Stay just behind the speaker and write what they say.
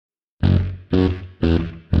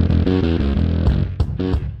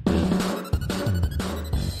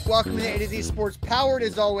Welcome to A to Z Sports, powered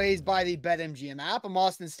as always by the BetMGM app. I'm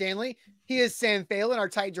Austin Stanley. He is Sam Phelan, our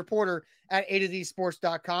Titans reporter at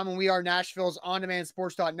A2ZSports.com, and we are Nashville's on-demand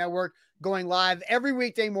sports network, going live every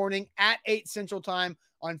weekday morning at 8 Central Time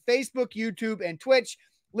on Facebook, YouTube, and Twitch.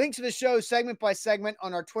 Links to the show segment by segment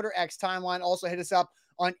on our Twitter X timeline. Also hit us up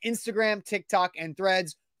on Instagram, TikTok, and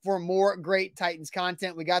Threads for more great Titans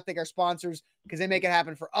content. We got to thank our sponsors because they make it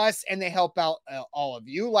happen for us and they help out all of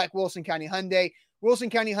you, like Wilson County Hyundai.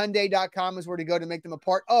 WilsonCountyHyundai.com is where to go to make them a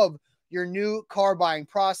part of your new car buying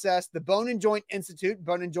process. The Bone and Joint Institute,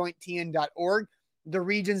 boneandjointtn.org, the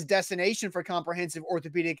region's destination for comprehensive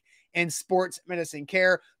orthopedic and sports medicine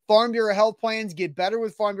care. Farm Bureau Health Plans, get better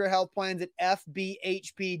with Farm Bureau Health Plans at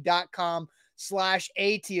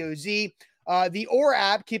fbhp.com/ATOZ. The Aura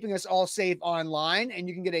app, keeping us all safe online, and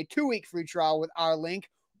you can get a 2-week free trial with our link,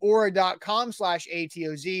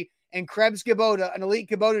 aura.com/ATOZ. And Krebs Kubota, an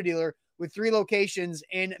elite Kubota dealer with 3 locations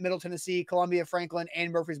in Middle Tennessee, Columbia, Franklin,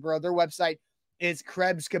 and Murfreesboro. Their website is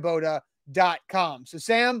KrebsKubota.com. So,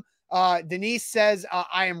 Sam, Denise says,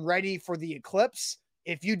 I am ready for the eclipse.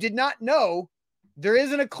 If you did not know, there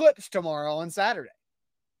is an eclipse tomorrow on Saturday.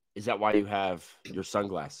 Is that why you have your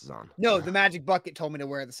sunglasses on? No, the Magic Bucket told me to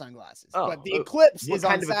wear the sunglasses. Oh, but the eclipse is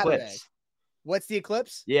on Saturday. Eclipse? What's the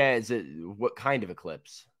eclipse? Yeah, what kind of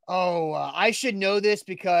eclipse? Oh, I should know this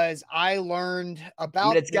because I learned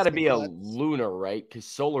about it's got to be eclipse. A lunar, right? Because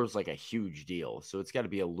solar is like a huge deal. So it's got to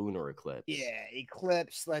be a lunar eclipse. Yeah,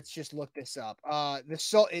 eclipse. Let's just look this up.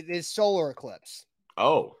 It is solar eclipse.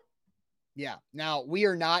 Oh. Yeah. Now, we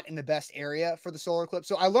are not in the best area for the solar eclipse.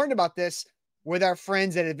 So I learned about this with our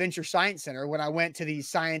friends at Adventure Science Center when I went to the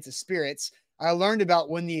Science of Spirits. I learned about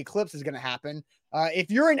when the eclipse is going to happen.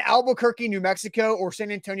 If you're in Albuquerque, New Mexico, or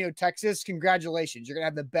San Antonio, Texas, congratulations. You're going to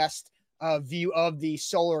have the best view of the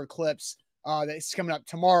solar eclipse that's coming up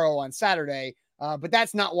tomorrow on Saturday. But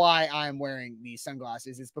that's not why I'm wearing these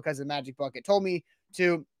sunglasses. It's because the Magic Bucket told me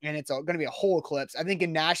to, and it's going to be a whole eclipse. I think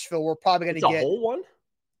in Nashville, we're probably going to get a whole one.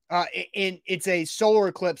 It's a solar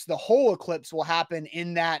eclipse. The whole eclipse will happen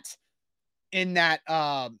in that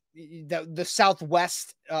the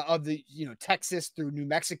southwest of the Texas through New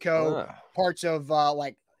Mexico, parts of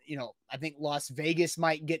I think Las Vegas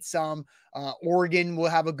might get some. Oregon will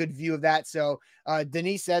have a good view of that. So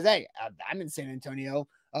Denise says, hey, I'm in San Antonio.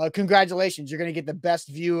 Congratulations, you're going to get the best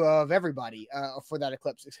view of everybody for that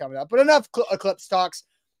eclipse that's coming up. But enough eclipse talks.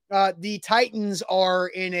 The Titans are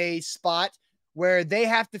in a spot where they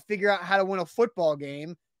have to figure out how to win a football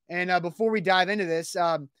game. And before we dive into this,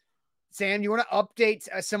 Sam, you want to update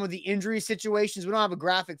some of the injury situations? We don't have a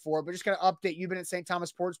graphic for it, but just kind of update. You've been at St. Thomas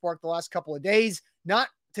Sports Park the last couple of days, not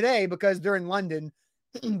today because they're in London,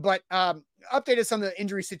 but update us on the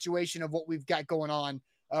injury situation of what we've got going on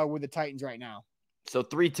with the Titans right now. So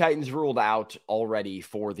 3 Titans ruled out already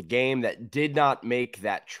for the game that did not make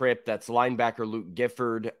that trip. That's linebacker Luke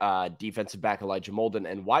Gifford, defensive back Elijah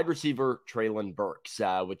Molden, and wide receiver Treylon Burks,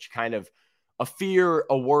 which kind of a fear,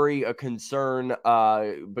 a worry, a concern,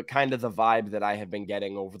 but kind of the vibe that I have been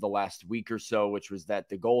getting over the last week or so, which was that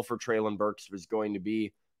the goal for Treylon Burks was going to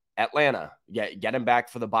be Atlanta, get him back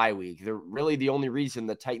for the bye week. They're really the only reason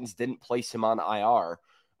the Titans didn't place him on IR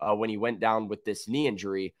when he went down with this knee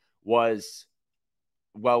injury was,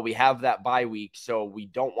 well, we have that bye week, so we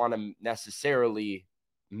don't want to necessarily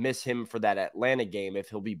miss him for that Atlanta game if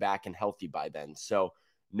he'll be back and healthy by then. So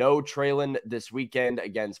no Treylon this weekend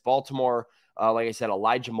against Baltimore. Like I said,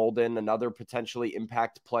 Elijah Molden, another potentially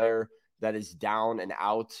impact player that is down and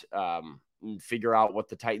out. And figure out what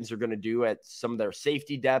the Titans are going to do at some of their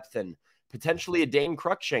safety depth and potentially a Dane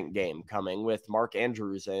Cruikshank game coming with Mark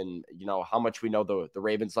Andrews and, how much we know the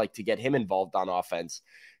Ravens like to get him involved on offense.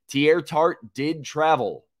 Teair Tart did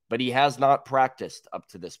travel, but he has not practiced up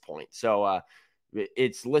to this point. So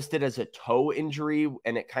it's listed as a toe injury,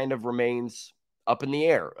 and it kind of remains up in the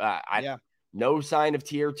air. No sign of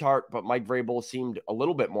Teair Tart, but Mike Vrabel seemed a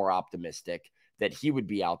little bit more optimistic that he would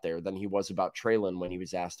be out there than he was about Treylon when he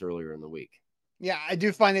was asked earlier in the week. Yeah, I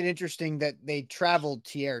do find it interesting that they traveled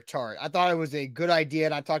Teair Tart. I thought it was a good idea,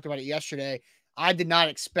 and I talked about it yesterday. I did not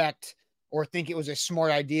expect or think it was a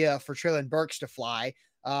smart idea for Treylon Burks to fly,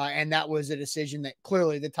 and that was a decision that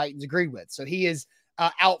clearly the Titans agreed with. So he is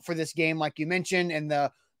out for this game, like you mentioned, and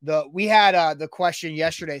we had the question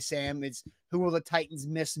yesterday, Sam, is who will the Titans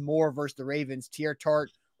miss more versus the Ravens, Teair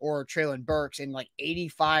Tart or Treylon Burks? And like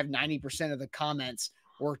 85-90% of the comments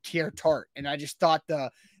were Teair Tart. And I just thought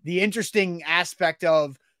the interesting aspect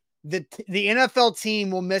of the NFL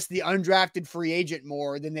team will miss the undrafted free agent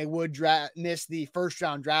more than they would miss the first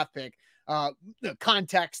round draft pick. The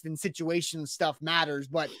context and situation stuff matters,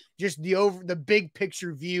 but just the big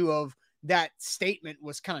picture view of that statement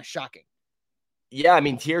was kind of shocking. Yeah, I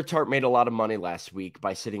mean, Teair Tart made a lot of money last week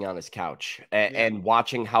by sitting on his couch and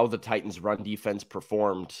watching how the Titans' run defense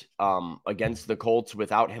performed against the Colts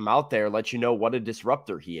without him out there lets you know what a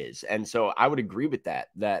disruptor he is. And so I would agree with that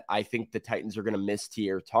I think the Titans are going to miss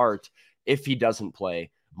Teair Tart if he doesn't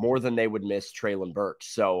play more than they would miss Treylon Burks.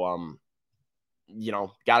 So,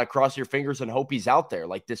 got to cross your fingers and hope he's out there.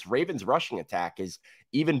 Like, this Ravens rushing attack is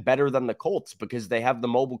even better than the Colts because they have the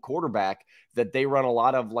mobile quarterback that they run a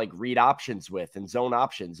lot of like read options with and zone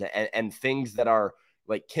options and things that are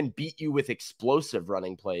like can beat you with explosive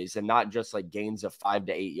running plays and not just like gains of 5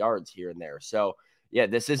 to 8 yards here and there. So yeah,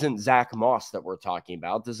 this isn't Zach Moss that we're talking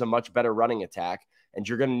about. This is a much better running attack, and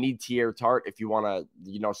you're going to need Teair Tart if you want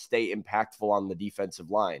to, stay impactful on the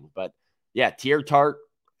defensive line. But yeah, Teair Tart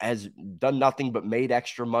has done nothing but made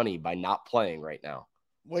extra money by not playing right now,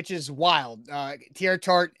 which is wild. Teair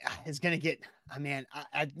Tart is going to get,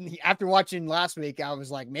 after watching last week, I was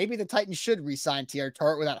like, maybe the Titans should re-sign Teair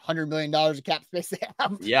Tart with that $100 million of cap space they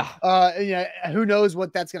have. Yeah. Who knows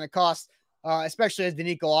what that's going to cost, especially as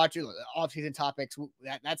Denico Autry, off-season topics.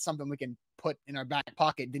 That's something we can put in our back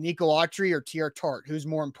pocket. Denico Autry or Teair Tart, who's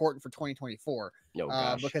more important for 2024?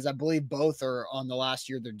 Because I believe both are on the last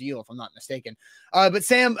year of their deal, if I'm not mistaken. But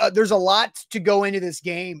Sam, there's a lot to go into this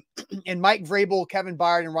game, and Mike Vrabel, Kevin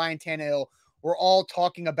Byard, and Ryan Tannehill were all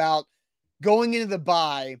talking about going into the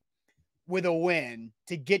bye with a win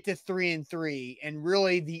to get to 3-3, and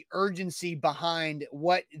really the urgency behind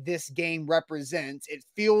what this game represents. It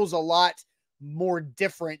feels a lot more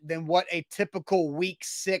different than what a typical week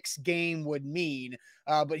 6 game would mean.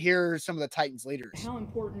 But here are some of the Titans leaders. How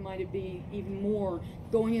important might it be even more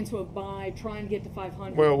going into a bye, trying to get to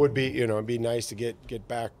 500? Well, it would be, it'd be nice to get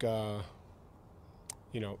back,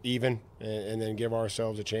 even, and then give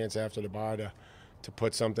ourselves a chance after the bye to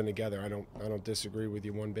put something together. I don't disagree with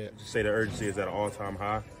you one bit. Just say the urgency is at an all-time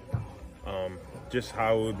high. Just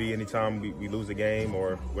how it would be anytime we lose a game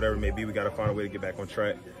or whatever it may be, we got to find a way to get back on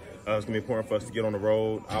track. It's going to be important for us to get on the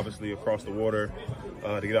road, obviously across the water,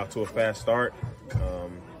 to get out to a fast start.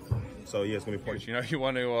 So yeah, it's going to be important. You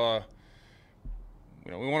want to,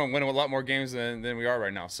 we want to win a lot more games than we are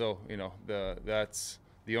right now. So that's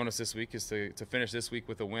the onus this week is to finish this week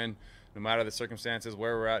with a win, no matter the circumstances,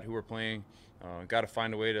 where we're at, who we're playing. Got to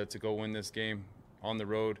find a way to go win this game on the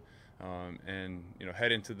road, and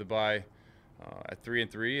head into the bye at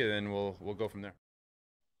 3-3, and then we'll go from there.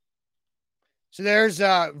 So there's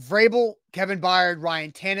Vrabel, Kevin Byard,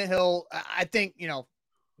 Ryan Tannehill. I think,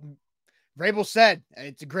 Vrabel said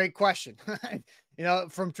it's a great question,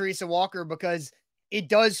 from Teresa Walker, because it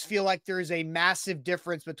does feel like there is a massive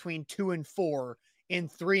difference between 2-4 and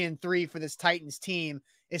 3-3 for this Titans team,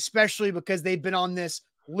 especially because they've been on this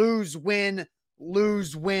lose, win,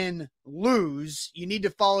 lose, win, lose. You need to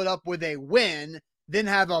follow it up with a win, then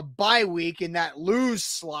have a bye week in that lose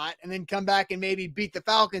slot, and then come back and maybe beat the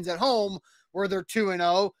Falcons at home where they're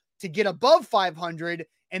 2-0 to get above 500,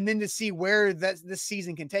 and then to see where this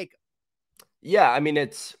season can take them. Yeah, I mean,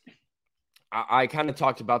 I kind of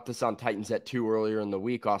talked about this on Titans at 2 earlier in the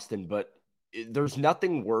week, Austin, but there's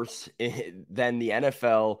nothing worse than the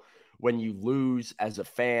NFL when you lose as a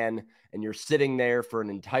fan and you're sitting there for an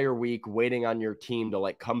entire week waiting on your team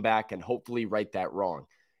to come back and hopefully right that wrong.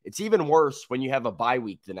 It's even worse when you have a bye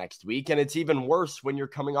week the next week, and it's even worse when you're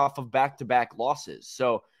coming off of back-to-back losses.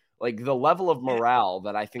 So the level of morale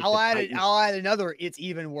that I think I'll add another. It's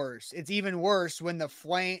even worse. It's even worse when the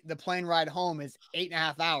plane ride home is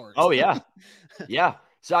 8.5 hours. Oh yeah. Yeah.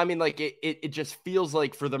 So, I mean, it just feels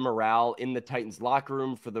like for the morale in the Titans locker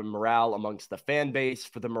room, for the morale amongst the fan base,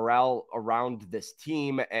 for the morale around this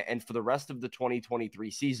team, and for the rest of the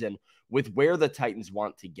 2023 season, with where the Titans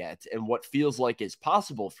want to get and what feels like is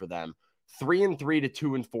possible for them, 3-3 to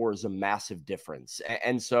 2-4 is a massive difference.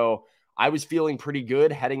 And so I was feeling pretty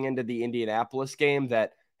good heading into the Indianapolis game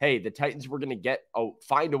that, hey, the Titans were going to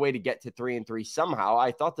find a way to get to 3-3 somehow.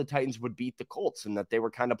 I thought the Titans would beat the Colts and that they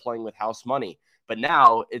were kind of playing with house money. But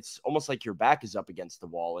now it's almost like your back is up against the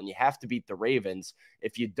wall and you have to beat the Ravens.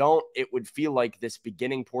 If you don't, it would feel like this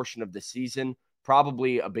beginning portion of the season,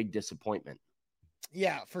 probably a big disappointment.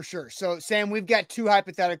 Yeah, for sure. So, Sam, we've got 2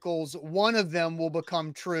 hypotheticals. One of them will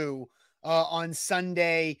become true on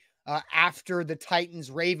Sunday after the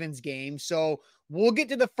Titans-Ravens game. So we'll get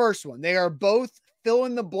to the first one. They are both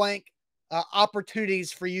fill-in-the-blank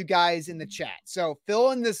opportunities for you guys in the chat. So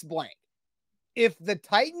fill in this blank. If the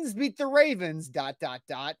Titans beat the Ravens, ...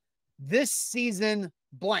 this season,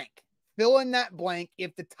 blank. Fill in that blank.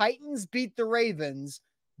 If the Titans beat the Ravens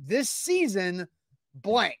this season,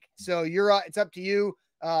 blank. So it's up to you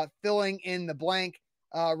filling in the blank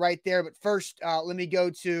right there. But first, let me go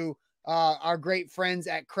to our great friends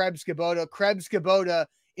at Krebs Kubota. Krebs Kubota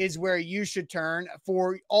is where you should turn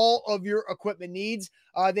for all of your equipment needs.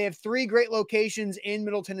 They have 3 great locations in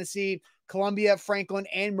Middle Tennessee: Columbia, Franklin,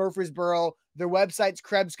 and Murfreesboro. Their website's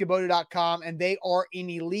KrebsKubota.com, and they are an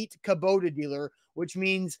elite Kubota dealer, which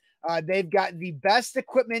means they've got the best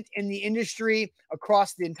equipment in the industry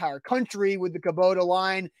across the entire country with the Kubota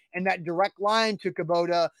line, and that direct line to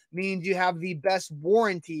Kubota means you have the best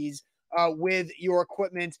warranties with your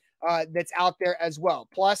equipment that's out there as well.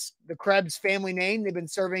 Plus, the Krebs family name, they've been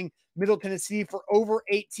serving Middle Tennessee for over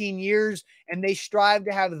 18 years, and they strive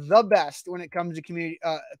to have the best when it comes to community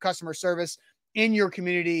customer service in your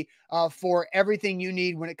community for everything you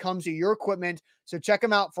need when it comes to your equipment. So check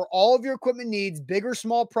them out for all of your equipment needs, big or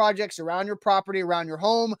small projects around your property, around your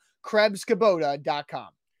home. KrebsKubota.com.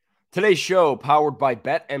 Today's show powered by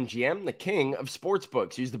BetMGM, the king of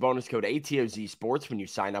sportsbooks. Use the bonus code ATOZ Sports when you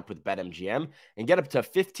sign up with BetMGM and get up to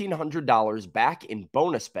 $1,500 back in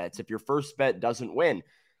bonus bets if your first bet doesn't win.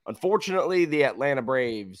 Unfortunately, the Atlanta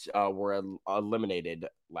Braves were eliminated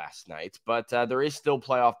last night, but there is still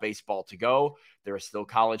playoff baseball to go. There is still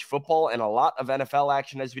college football and a lot of NFL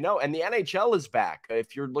action, as we know, and the NHL is back.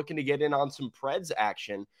 If you're looking to get in on some Preds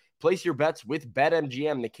action, place your bets with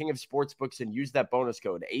BetMGM, the king of sportsbooks, and use that bonus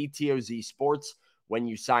code ATOZ Sports when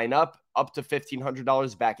you sign up to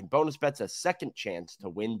 $1,500 back in bonus bets, a second chance to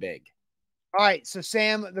win big. All right, so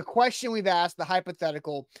Sam, the question we've asked, the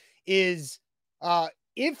hypothetical, is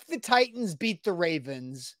if the Titans beat the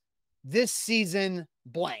Ravens this season,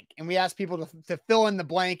 blank. And we asked people to fill in the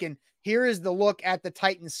blank, and here is the look at the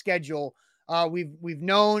Titans schedule. We've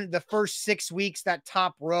known the first 6 weeks, that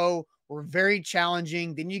top row were very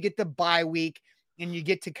challenging. Then you get the bye week and you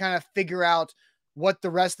get to kind of figure out what the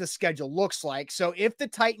rest of the schedule looks like. So if the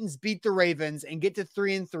Titans beat the Ravens and get to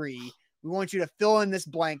 3-3, we want you to fill in this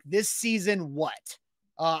blank. This season, what?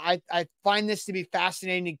 I find this to be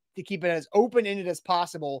fascinating to keep it as open-ended as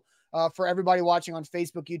possible for everybody watching on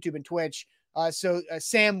Facebook, YouTube, and Twitch. So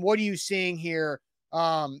Sam, what are you seeing here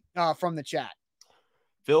from the chat?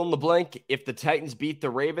 Fill in the blank. If the Titans beat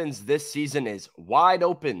the Ravens, this season is wide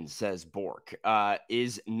open, says Bork.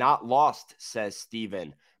 Is not lost, says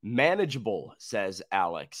Steven. Manageable, says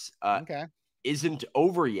Alex. Okay. Isn't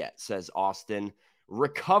over yet, says Austin.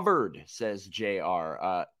 Recovered, says JR.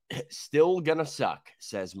 Still gonna suck,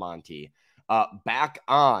 says Monty. Back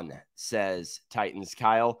on, says Titans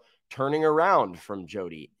Kyle. Turning around from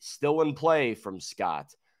Jody. Still in play from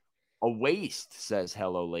Scott. A waste, says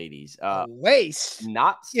Hello Ladies. A waste?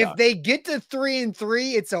 Not suck. If they get to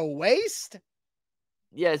 3-3, it's a waste?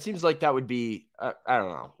 Yeah, it seems like that would be, I don't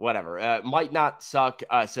know, whatever. Might not suck,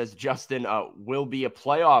 says Justin. Will be a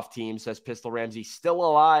playoff team, says Pistol Ramsey. Still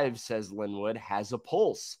alive, says Linwood. Has a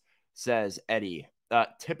pulse, says Eddie.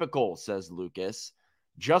 Typical, says Lucas.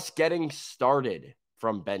 Just getting started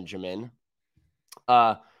from Benjamin.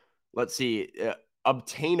 Let's see.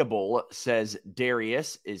 Obtainable, says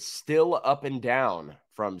Darius. Is still up and down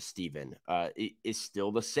from Steven. Is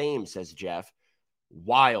still the same, says Jeff.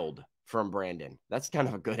 Wild from Brandon. That's kind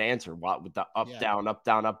of a good answer. With the down, up,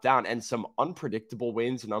 down, up, down, and some unpredictable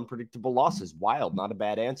wins and unpredictable losses. Wild, not a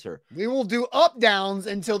bad answer. We will do up downs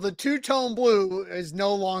until the two-tone blue is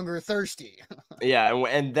no longer thirsty. Yeah,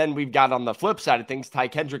 and then we've got on the flip side of things, Ty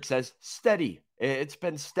Kendrick says steady. It's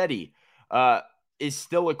been steady. Is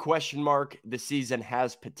still a question mark. The season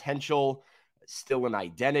has potential. Still an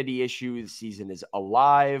identity issue. The season is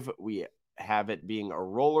alive. We have it being a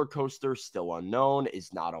roller coaster. Still unknown.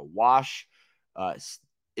 Is not a wash.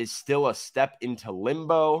 Is still a step into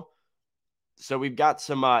limbo. So we've got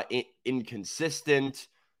some inconsistent,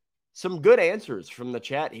 some good answers from the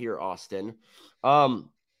chat here, Austin. And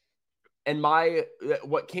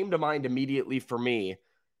what came to mind immediately for me,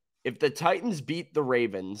 if the Titans beat the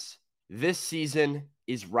Ravens, this season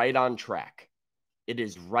is right on track. It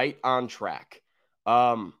is right on track.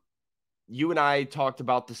 You and I talked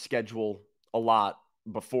about the schedule a lot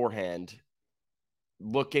beforehand,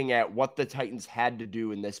 looking at what the Titans had to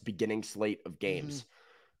do in this beginning slate of games.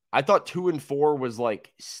 Mm-hmm. I thought 2-4 was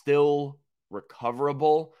like still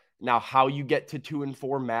recoverable. Now, how you get to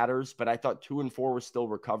 2-4 matters, but I thought 2-4 was still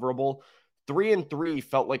recoverable. 3-3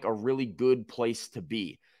 felt like a really good place to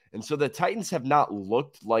be. And so the Titans have not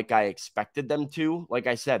looked like I expected them to. Like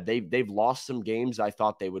I said, they've lost some games I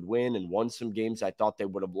thought they would win and won some games I thought they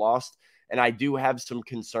would have lost. And I do have some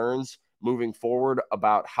concerns moving forward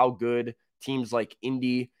about how good teams like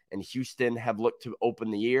Indy and Houston have looked to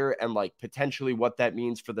open the year and like potentially what that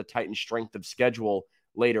means for the Titans' strength of schedule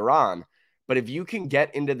later on. But if you can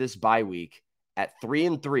get into this bye week at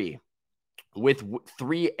 3-3 with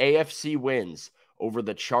 3 AFC wins over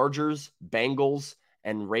the Chargers, Bengals,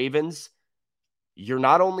 and Ravens, you're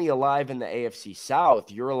not only alive in the AFC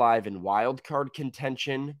South, you're alive in wild card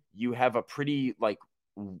contention. You have a pretty like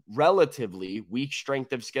relatively weak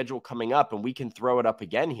strength of schedule coming up, and we can throw it up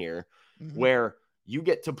again here, where you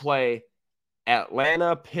get to play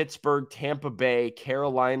Atlanta, Pittsburgh, Tampa Bay,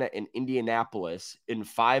 Carolina, and Indianapolis in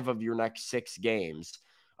 5 of your next 6 games.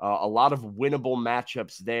 A lot of winnable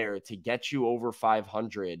matchups there to get you over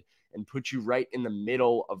 500 and put you right in the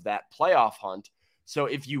middle of that playoff hunt. So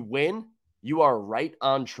if you win, you are right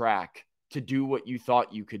on track to do what you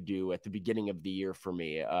thought you could do at the beginning of the year for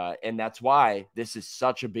me. And that's why this is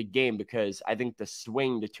such a big game, because I think the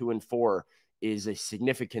swing to 2-4 is a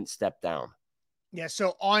significant step down. Yeah.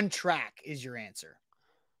 So on track is your answer.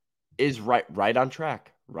 Is right on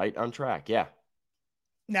track. Right on track. Yeah.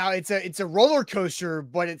 Now it's a roller coaster,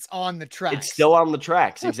 but it's on the tracks. It's still on the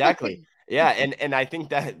tracks. Exactly. Yeah. And I think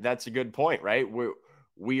that's a good point, right?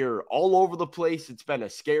 We're all over the place. It's been a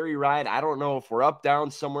scary ride. I don't know if we're up,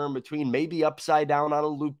 down, somewhere in between, maybe upside down on a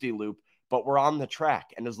loop-de-loop, but we're on the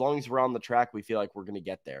track. And as long as we're on the track, we feel like we're going to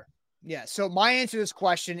get there. Yeah. So my answer to this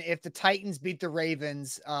question, if the Titans beat the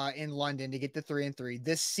Ravens in London to get to 3-3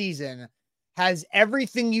 this season, has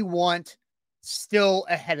everything you want still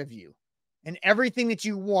ahead of you, and everything that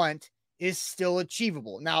you want is still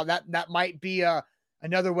achievable. Now that might be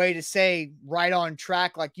another way to say right on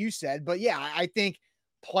track, like you said, but yeah, I think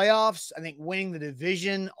playoffs, I think winning the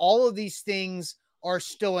division, all of these things are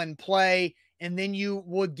still in play. And then you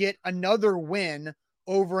would get another win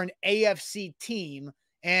over an AFC team.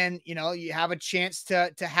 And, you know, you have a chance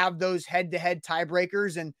to have those head-to-head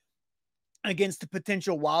tiebreakers and against a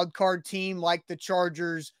potential wild card team like the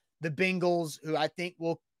Chargers, the Bengals, who I think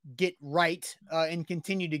will get right and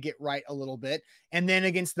continue to get right a little bit. And then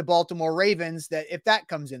against the Baltimore Ravens, that if that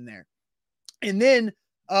comes in there. And then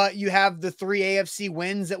you have the 3 AFC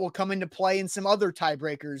wins that will come into play in some other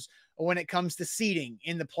tiebreakers when it comes to seeding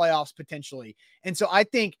in the playoffs potentially. And so I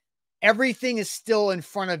think everything is still in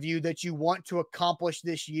front of you that you want to accomplish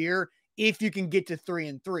this year if you can get to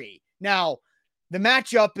 3-3. Now, the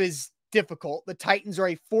matchup is difficult. The Titans are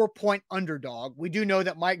a 4-point underdog. We do know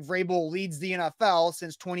that Mike Vrabel leads the NFL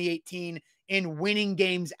since 2018 in winning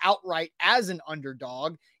games outright as an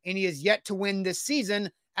underdog, and he has yet to win this season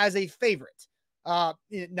as a favorite.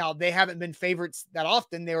 Now, they haven't been favorites that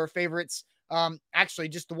often. They were favorites actually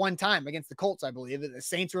just the one time against the Colts, I believe. The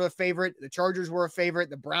Saints were a favorite. The Chargers were a favorite.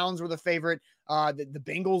 The Browns were the favorite. The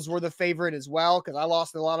Bengals were the favorite as well, because I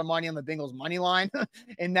lost a lot of money on the Bengals money line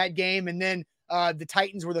in that game. And then the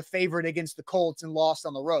Titans were the favorite against the Colts and lost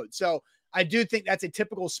on the road. So I do think that's a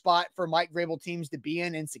typical spot for Mike Vrabel teams to be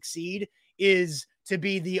in and succeed, is to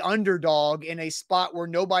be the underdog in a spot where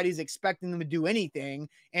nobody's expecting them to do anything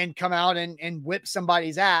and come out and whip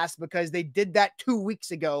somebody's ass, because they did that 2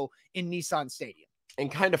 weeks ago in Nissan Stadium. And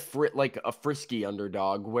kind of like a frisky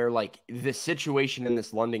underdog, where like the situation in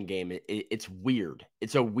this London game, it's weird.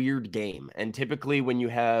 It's a weird game. And typically when you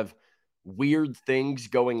have weird things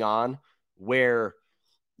going on where,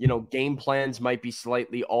 you know, game plans might be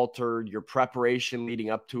slightly altered, your preparation leading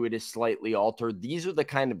up to it is slightly altered, these are the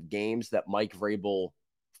kind of games that Mike Vrabel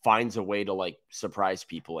finds a way to like surprise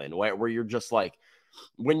people in, where you're just like,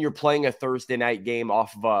 when you're playing a Thursday night game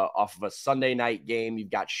off of a Sunday night game, you've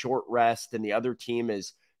got short rest and the other team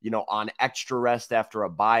is, you know, on extra rest after a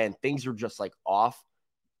bye, and things are just like off.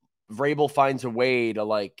 Vrabel finds a way to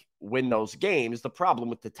like win those games. The problem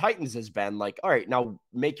with the Titans has been like, all right, now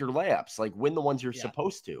make your layups, like win the ones you're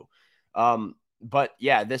supposed to. But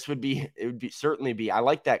yeah, it would certainly be, I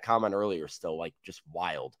like that comment earlier still, like just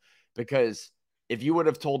wild, because if you would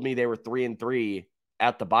have told me they were 3-3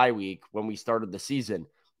 at the bye week when we started the season,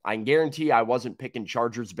 I can guarantee I wasn't picking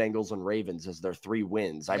Chargers, Bengals, and Ravens as their 3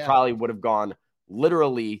 wins. I probably would have gone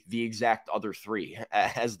literally the exact other 3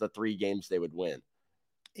 as the 3 games they would win.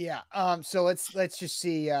 Yeah. So let's just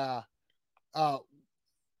see a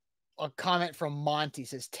comment from Monty.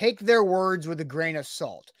 Says, take their words with a grain of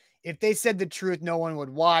salt. If they said the truth, no one would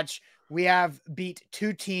watch. We have beat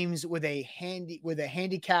 2 teams with a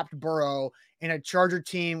handicapped Burrow and a Charger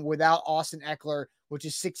team without Austin Eckler, which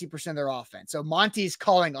is 60% of their offense. So Monty's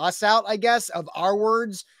calling us out, I guess, of our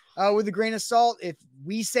words with a grain of salt. If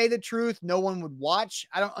we say the truth, no one would watch.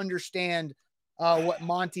 I don't understand what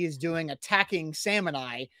Monty is doing attacking Sam and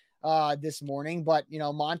I this morning. But, you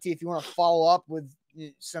know, Monty, if you want to follow up with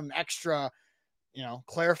some extra, you know,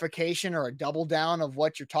 clarification or a double down of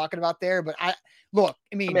what you're talking about there. But I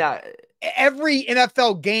mean, every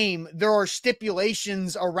NFL game, there are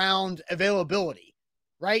stipulations around availability,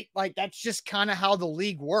 right? Like that's just kind of how the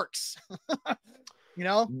league works, you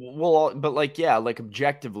know? Well, but like, yeah, like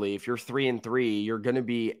objectively, if you're 3-3, you're going to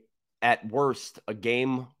be at worst, a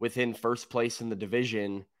game within first place in the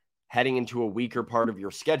division heading into a weaker part of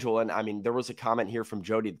your schedule. And I mean, there was a comment here from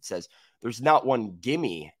Jody that says there's not one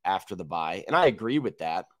gimme after the bye. And I agree with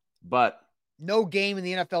that, but no game in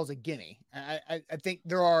the NFL is a gimme. I think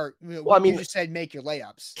there are, well, I mean, you just said make your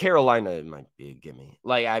layups. Carolina might be a gimme.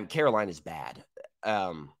 Like Carolina's bad.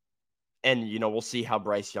 And you know, we'll see how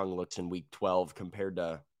Bryce Young looks in week 12 compared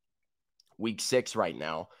to week 6 right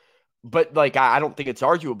now. But like, I don't think it's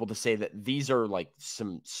arguable to say that these are like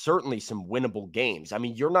certainly some winnable games. I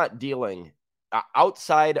mean, you're not dealing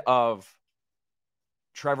outside of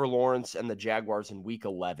Trevor Lawrence and the Jaguars in week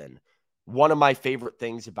 11. One of my favorite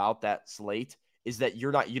things about that slate is that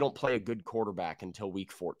you don't play a good quarterback until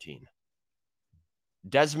week 14.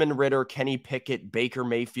 Desmond Ridder, Kenny Pickett, Baker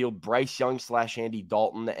Mayfield, Bryce Young / Andy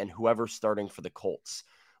Dalton, and whoever's starting for the Colts.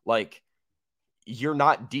 Like, you're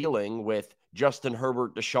not dealing with Justin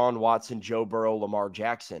Herbert, Deshaun Watson, Joe Burrow, Lamar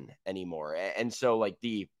Jackson anymore. And so like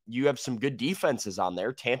you have some good defenses on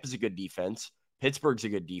there. Tampa's a good defense. Pittsburgh's a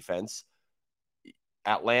good defense.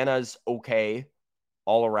 Atlanta's okay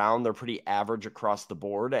all around. They're pretty average across the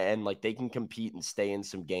board, and like they can compete and stay in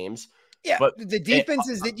some games. Yeah, but the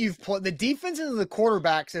defenses that you've played, the defenses of the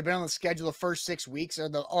quarterbacks that have been on the schedule the first 6 weeks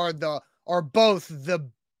are both the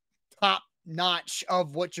top notch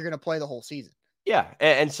of what you're going to play the whole season. Yeah,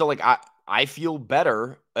 and so like I feel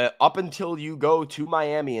better up until you go to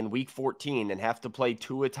Miami in week 14 and have to play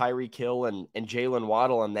Tua, Tyreek Hill, and Jalen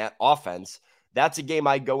Waddle in that offense. That's a game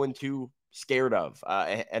I go into scared of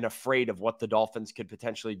and afraid of what the Dolphins could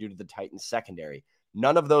potentially do to the Titans secondary.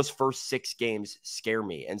 None of those first 6 games scare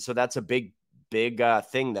me. And so that's a big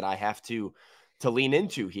thing that I have to lean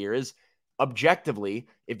into here is objectively,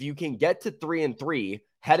 if you can get to 3-3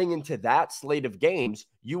 heading into that slate of games,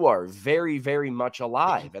 you are very, very much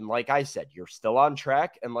alive. And like I said, you're still on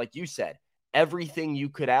track. And like you said, everything you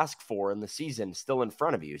could ask for in the season is still in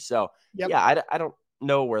front of you. So yeah, I don't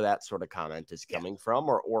know where that sort of comment is coming from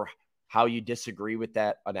or how you disagree with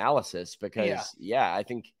that analysis, because I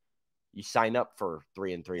think you sign up for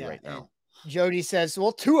 3-3 right now. Jody says,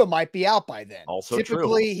 well, Tua might be out by then. Also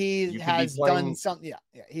typically true. He has done something.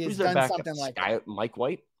 He has done something like that. Mike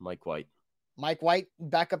White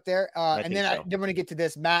back up there. And then I did want to get to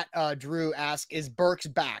this. Matt Drew asked, is Burks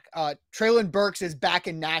back? Treylon Burks is back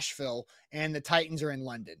in Nashville and the Titans are in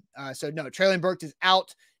London. So no, Treylon Burks is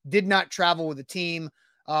out, did not travel with the team.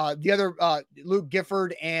 The other Luke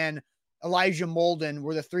Gifford and Elijah Molden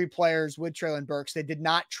were the 3 players with Treylon Burks. They did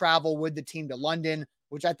not travel with the team to London,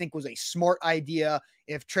 which I think was a smart idea.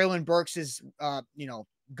 If Treylon Burks is,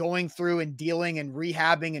 going through and dealing and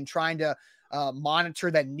rehabbing and trying to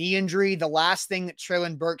monitor that knee injury, the last thing that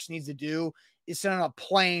Treylon Burks needs to do is sit on a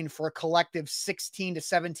plane for a collective 16 to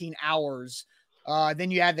 17 hours.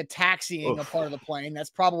 Then you add the taxiing a part of the plane.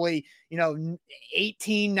 That's probably,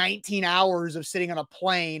 18, 19 hours of sitting on a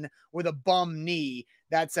plane with a bum knee.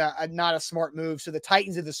 That's not a smart move. So the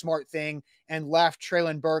Titans did the smart thing and left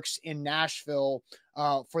Treylon Burks in Nashville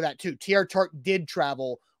for that too. T.R. Tart did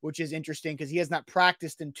travel, which is interesting because he has not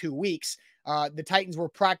practiced in 2 weeks. The Titans were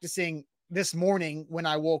practicing this morning when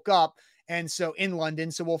I woke up, and so in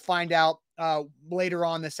London. So we'll find out later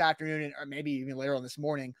on this afternoon, or maybe even later on this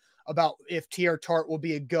morning, about if T.R. Tart will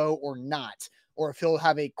be a go or not, or if he'll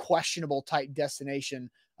have a questionable type destination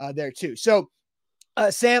there too. So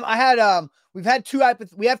Sam, I had we have two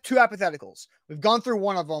hypotheticals. We've gone through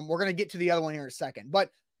one of them. We're going to get to the other one here in a second, but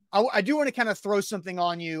I do want to kind of throw something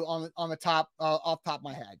on you on the top off the top of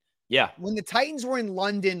my head. Yeah. When the Titans were in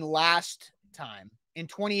London last time in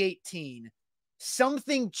 2018,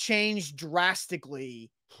 something changed drastically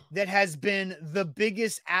that has been the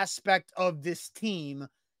biggest aspect of this team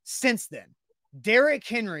since then. Derrick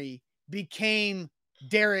Henry became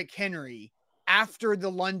Derrick Henry after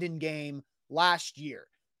the London game last year.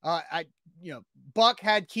 Buck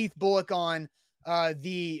had Keith Bullock on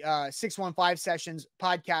the 615 Sessions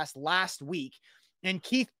podcast last week, and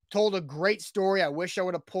Keith told a great story. I wish I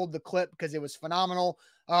would have pulled the clip because it was phenomenal,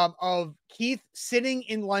 of Keith sitting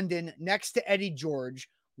in London next to Eddie George,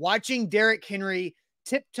 watching Derrick Henry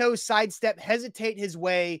tiptoe, sidestep, hesitate his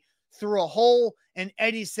way through a hole, and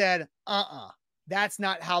Eddie said, that's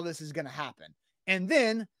not how this is going to happen. And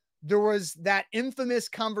then there was that infamous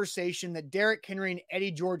conversation that Derrick Henry and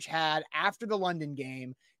Eddie George had after the London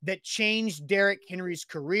game that changed Derrick Henry's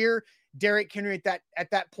career. Derrick Henry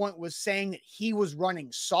at that point was saying that he was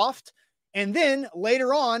running soft. And then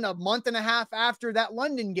later on, a month and a half after that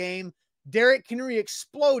London game, Derrick Henry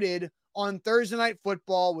exploded on Thursday Night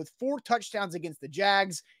Football with 4 touchdowns against the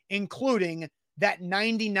Jags, including that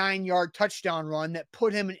 99-yard touchdown run that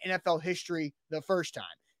put him in NFL history the first time.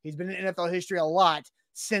 He's been in NFL history a lot,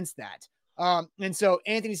 since that. And so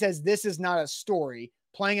Anthony says, this is not a story.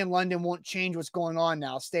 Playing in London won't change what's going on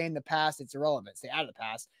now. Stay in the past. It's irrelevant. Stay out of the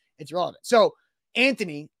past. It's irrelevant. So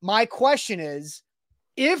Anthony, my question is,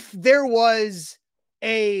 if there was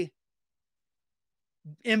a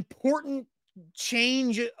important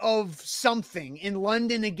change of something in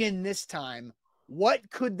London again this time, what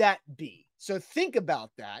could that be? So think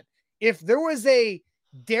about that. If there was a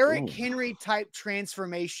Derrick Henry type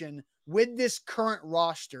transformation with this current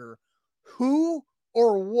roster, who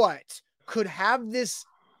or what could have this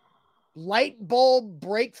light bulb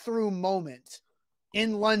breakthrough moment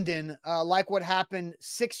in London, like what happened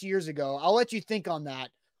 6 years ago? I'll let you think on that.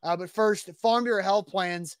 But first, Farm Bureau Health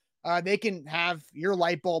Plans, they can have your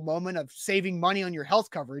light bulb moment of saving money on your health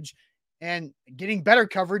coverage and getting better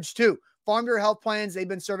coverage too. Farm Bureau Health Plans, they've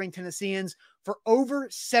been serving Tennesseans for over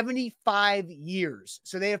 75 years.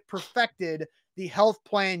 So they have perfected the health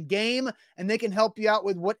plan game, and they can help you out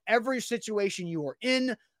with whatever situation you are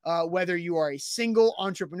in, whether you are a single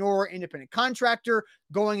entrepreneur, independent contractor,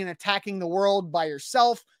 going and attacking the world by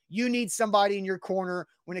yourself. You need somebody in your corner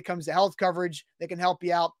when it comes to health coverage that can help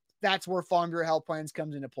you out. That's where Farm Bureau Health Plans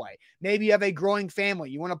comes into play. Maybe you have a growing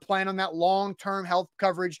family. You want to plan on that long-term health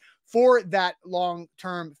coverage for that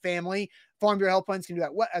long-term family. Farm Bureau Health Plans can do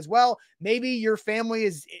that as well. Maybe your family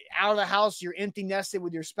is out of the house, you're empty nested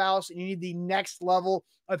with your spouse, and you need the next level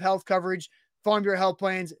of health coverage. Farm Bureau Health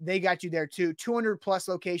Plans, they got you there too. 200 plus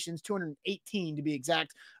locations, 218 to be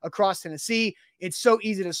exact, across Tennessee. It's so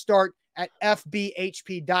easy to start at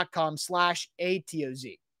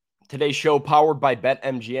fbhp.com/ATOZ. Today's show powered by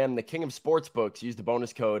BetMGM, the king of sportsbooks. Use the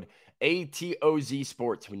bonus code ATOZ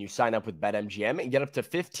Sports when you sign up with BetMGM and get up to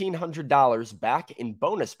 $1,500 back in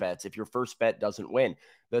bonus bets if your first bet doesn't win.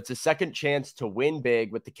 That's a second chance to win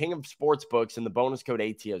big with the king of sportsbooks and the bonus code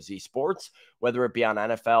ATOZ Sports, whether it be on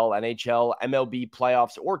NFL, NHL, MLB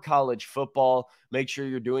playoffs, or college football. Make sure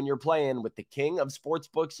you're doing your play-in with the king of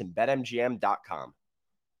sportsbooks and BetMGM.com.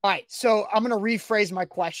 All right, so I'm going to rephrase my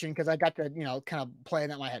question because I got to, kind of play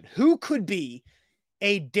that in my head. Who could be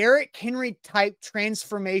a Derrick Henry type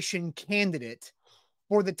transformation candidate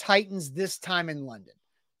for the Titans this time in London?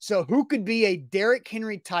 So who could be a Derrick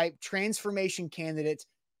Henry type transformation candidate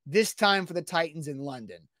this time for the Titans in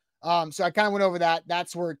London? So I kind of went over that.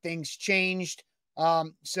 That's where things changed.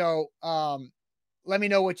 Let me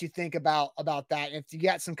know what you think about that. If you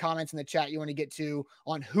got some comments in the chat you want to get to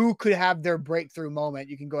on who could have their breakthrough moment,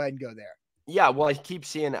 you can go ahead and go there. Yeah, well, I keep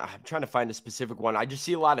seeing, I'm trying to find a specific one. I just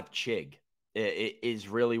see a lot of Chig. It is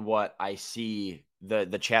really what I see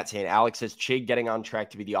the chat saying. Alex says Chig getting on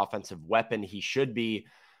track to be the offensive weapon he should be.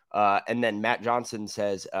 And then Matt Johnson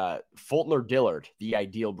says Fulton or Dillard, the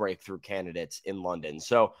ideal breakthrough candidates in London.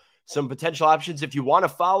 So some potential options if you want to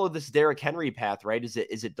follow this Derrick Henry path, right? Is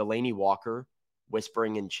it Delanie Walker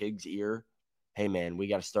whispering in Chig's ear, hey man, we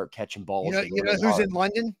got to start catching balls? You know who's in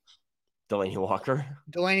London? Delanie Walker.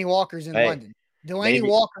 Delanie Walker's in London. Delanie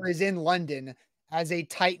Walker is in London as a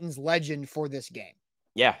Titans legend for this game.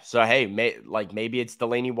 Yeah. So, hey, maybe it's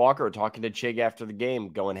Delanie Walker talking to Chig after the game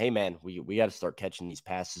going, hey man, we got to start catching these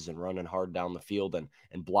passes and running hard down the field and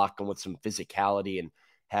blocking with some physicality and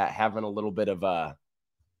having a little bit of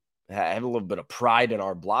pride in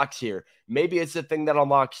our blocks here. Maybe it's the thing that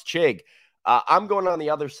unlocks Chig. I'm going on the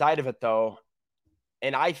other side of it, though,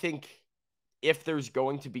 and I think if there's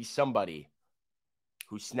going to be somebody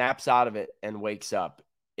who snaps out of it and wakes up,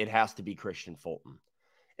 it has to be Christian Fulton.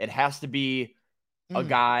 It has to be a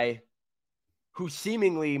guy who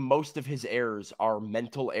seemingly most of his errors are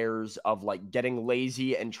mental errors of like getting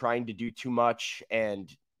lazy and trying to do too much and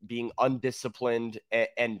being undisciplined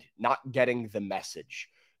and not getting the message.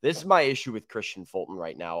 This is my issue with Christian Fulton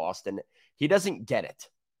right now, Austin. He doesn't get it.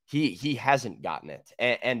 He hasn't gotten it.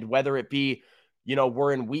 And whether it be,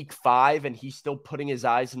 we're in week 5 and he's still putting his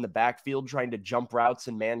eyes in the backfield, trying to jump routes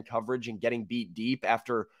and man coverage and getting beat deep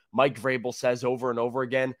after Mike Vrabel says over and over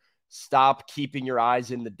again, stop keeping your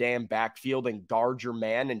eyes in the damn backfield and guard your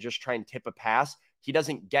man and just try and tip a pass. He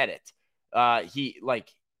doesn't get it.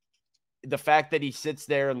 The fact that he sits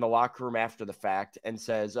there in the locker room after the fact and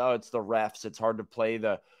says, oh, it's the refs. It's hard to play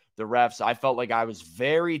the refs. I felt like I was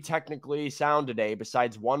very technically sound today,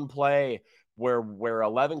 besides one play where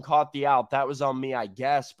 11 caught the out. That was on me, I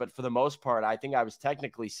guess. But for the most part, I think I was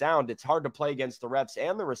technically sound. It's hard to play against the refs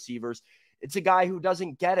and the receivers. It's a guy who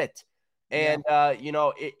doesn't get it. And,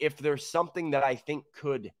 if there's something that I think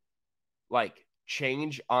could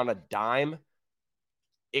change on a dime,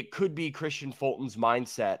 it could be Christian Fulton's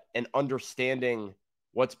mindset and understanding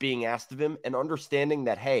what's being asked of him and understanding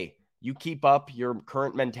that, hey, you keep up your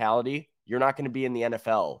current mentality, you're not going to be in the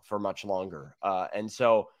NFL for much longer. And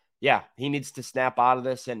so yeah, he needs to snap out of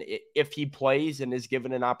this. And if he plays and is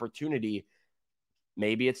given an opportunity,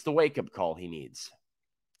 maybe it's the wake-up call he needs.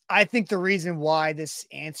 I think the reason why this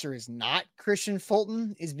answer is not Christian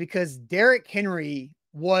Fulton is because Derrick Henry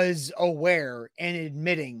was aware and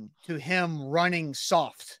admitting to him running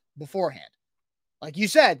soft beforehand. Like you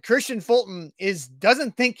said, Christian Fulton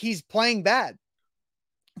doesn't think he's playing bad.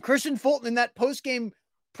 Christian Fulton in that post-game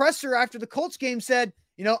presser after the Colts game said,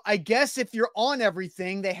 I guess if you're on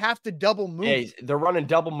everything, they have to double move. Hey, they're running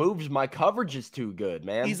double moves. My coverage is too good,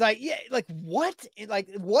 man. He's like, yeah, like what? Like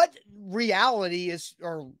what reality is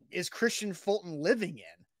Christian Fulton living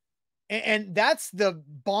in? And that's the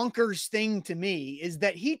bonkers thing to me, is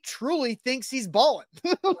that he truly thinks he's balling.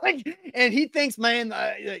 And he thinks, man,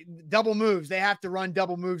 double moves. They have to run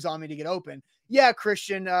double moves on me to get open. Yeah,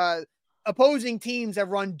 Christian, opposing teams have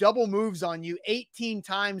run double moves on you 18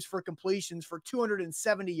 times for completions for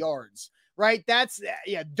 270 yards, right? That's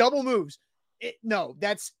double moves.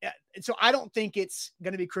 So I don't think it's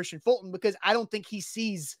going to be Christian Fulton, because I don't think he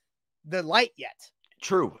sees the light yet.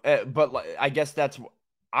 True. But I guess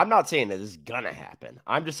I'm not saying that this is going to happen.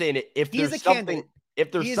 I'm just saying if there's something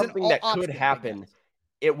that could happen,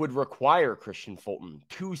 it would require Christian Fulton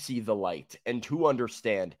to see the light and to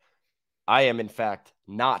understand, I am in fact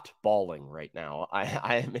not balling right now.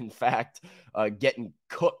 I am in fact getting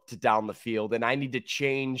cooked down the field, and I need to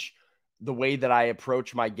change the way that I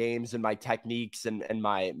approach my games and my techniques and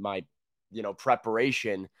my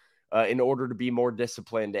preparation in order to be more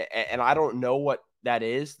disciplined. And I don't know what that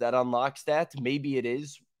is that unlocks that. Maybe it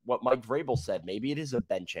is what Mike Vrabel said. Maybe it is a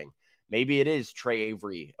benching. Maybe it is Trey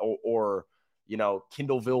Avery or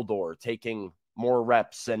Kindle Vildor taking more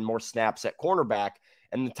reps and more snaps at cornerback,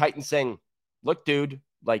 and the Titans saying, look, dude,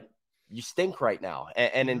 like, you stink right now.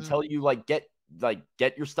 And until you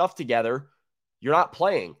get your stuff together, you're not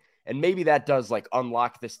playing. And maybe that does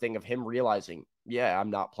unlock this thing of him realizing, yeah, I'm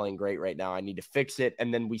not playing great right now. I need to fix it.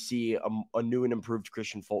 And then we see a new and improved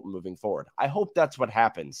Christian Fulton moving forward. I hope that's what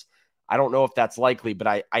happens. I don't know if that's likely,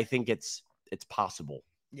 but I think it's possible.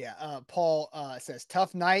 Yeah. Paul says,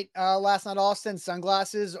 tough night last night, Austin.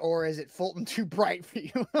 Sunglasses, or is it Fulton too bright for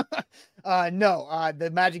you? No,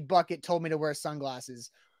 the magic bucket told me to wear sunglasses.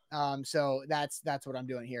 So that's what I'm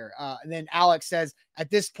doing here. And then Alex says, at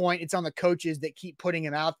this point, it's on the coaches that keep putting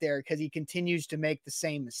him out there because he continues to make the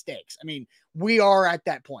same mistakes. I mean, we are at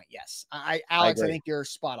that point. Yes. Alex, I think you're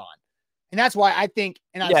spot on. And that's why I think,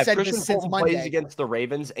 and I've said Christian this since Fulton Monday, plays against the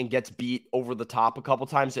Ravens and gets beat over the top a couple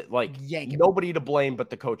times. Nobody to blame but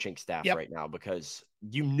the coaching staff right now, because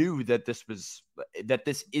you knew that this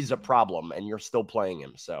is a problem and you're still playing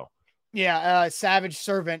him. So yeah, Savage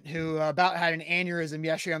Servant, who about had an aneurysm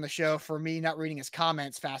yesterday on the show for me not reading his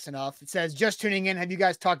comments fast enough. It says, just tuning in. Have you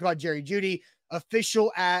guys talked about Jerry Jeudy?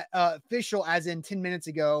 Official as in 10 minutes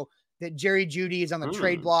ago that Jerry Jeudy is on the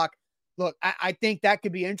trade block. Look, I think that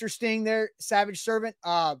could be interesting there, Savage Servant.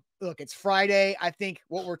 Look, it's Friday. I think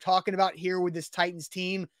what we're talking about here with this Titans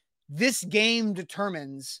team, this game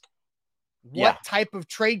determines what type of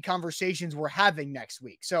trade conversations we're having next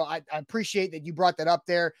week. So I appreciate that you brought that up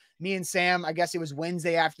there. Me and Sam, I guess it was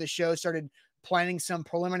Wednesday after the show, started planning some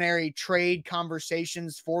preliminary trade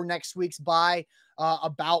conversations for next week's bye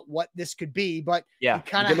about what this could be. But you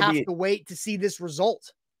kind of have to wait to see this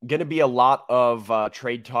result. Going to be a lot of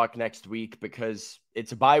trade talk next week because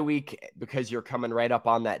it's a bye week, because you're coming right up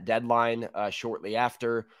on that deadline shortly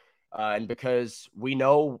after. And because we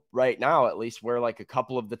know right now, at least, where a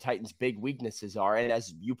couple of the Titans' big weaknesses are. And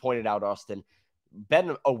as you pointed out, Austin,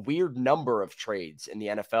 been a weird number of trades in the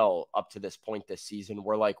NFL up to this point this season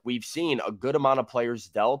where we've seen a good amount of players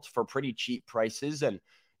dealt for pretty cheap prices. And,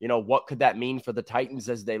 what could that mean for the Titans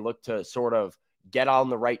as they look to sort of get on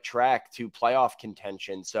the right track to playoff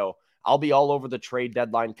contention? So I'll be all over the trade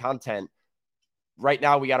deadline content. Right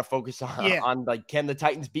now, we got to focus on can the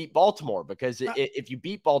Titans beat Baltimore? Because if you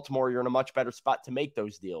beat Baltimore, you're in a much better spot to make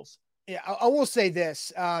those deals. Yeah, I will say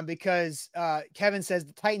this because Kevin says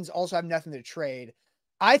the Titans also have nothing to trade.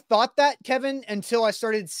 I thought that, Kevin, until I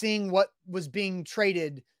started seeing what was being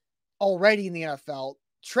traded already in the NFL.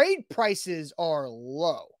 Trade prices are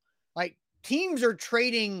low. Teams are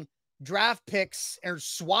trading draft picks or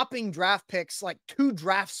swapping draft picks 2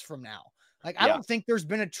 drafts from now. I don't think there's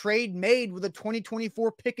been a trade made with a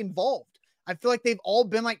 2024 pick involved. I feel like they've all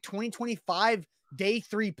been 2025 day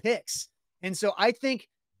 3 picks. And so I think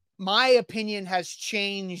my opinion has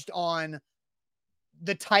changed on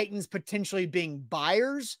the Titans potentially being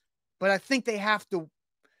buyers, but I think they have to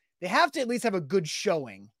at least have a good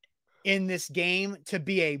showing in this game to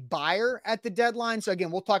be a buyer at the deadline. So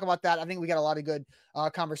again, we'll talk about that. I think we got a lot of good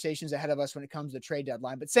conversations ahead of us when it comes to trade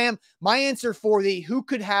deadline. But Sam, my answer for the who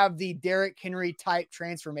could have the Derrick Henry type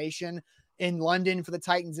transformation in London for the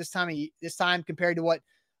Titans this time compared to what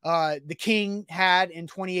the King had in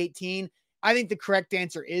 2018, I think the correct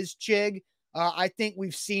answer is Chig. I think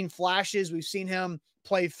we've seen flashes. We've seen him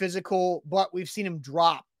play physical, but we've seen him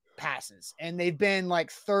drop passes, and they've been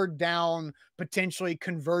like third down, potentially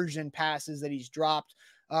conversion passes that he's dropped.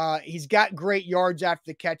 He's got great yards after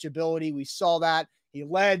the catch ability. We saw that. He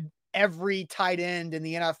led every tight end in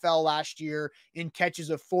the NFL last year in catches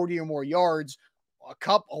of 40 or more yards.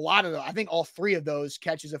 I think all three of those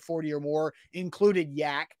catches of 40 or more included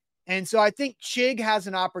Yak. And so I think Chig has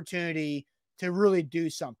an opportunity to really do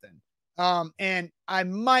something. And I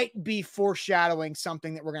might be foreshadowing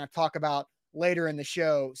something that we're going to talk about later in the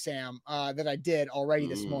show, Sam, that I did already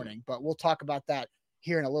this morning, but we'll talk about that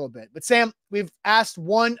here in a little bit. But Sam, we've asked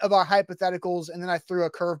one of our hypotheticals, and then I threw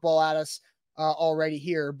a curveball at us already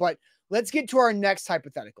here, but let's get to our next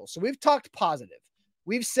hypothetical. So we've talked positive.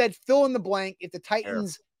 We've said fill in the blank. If the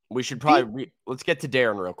Titans, we should probably let's get to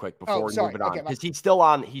Darren real quick before we move it on, because he's still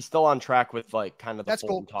on track with like kind of the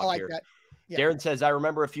Fulton talk here. That. Yeah. Darren says, I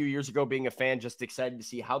remember a few years ago being a fan, just excited to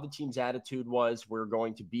see how the team's attitude was. We're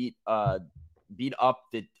going to beat up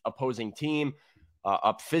the opposing team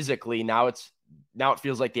up physically. Now it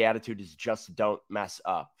feels like the attitude is just don't mess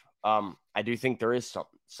up. I do think there is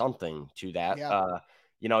something to that.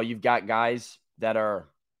 Yeah. You've got guys that are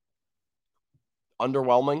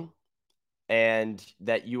underwhelming and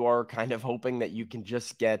that you are kind of hoping that you can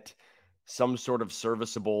just get some sort of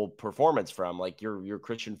serviceable performance from, like your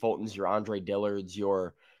Christian Fultons, your Andre Dillards,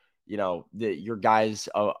 your guys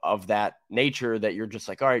of that nature that you're just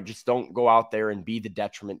like, all right, just don't go out there and be the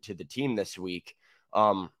detriment to the team this week.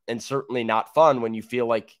 And certainly not fun when you feel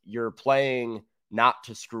like you're playing not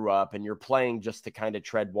to screw up and you're playing just to kind of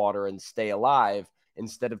tread water and stay alive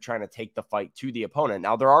instead of trying to take the fight to the opponent.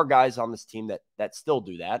 Now, there are guys on this team that still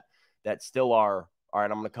do that still are, all right,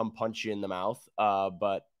 I'm going to come punch you in the mouth.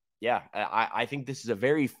 But yeah, I think this is a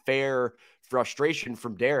very fair frustration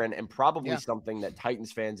from Darren, and probably something that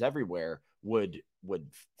Titans fans everywhere would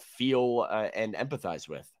feel and empathize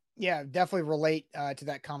with. Yeah, definitely relate to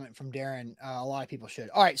that comment from Darren. A lot of people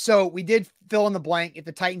should. All right, so we did fill in the blank. If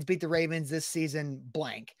the Titans beat the Ravens this season,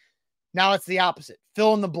 blank. Now it's the opposite.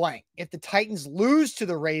 Fill in the blank. If the Titans lose to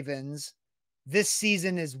the Ravens this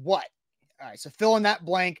season is what? All right, so fill in that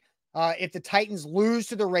blank. If the Titans lose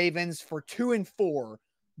to the Ravens for 2-4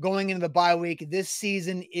 going into the bye week, this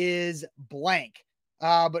season is blank.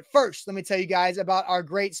 But first, let me tell you guys about our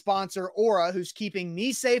great sponsor, Aura, who's keeping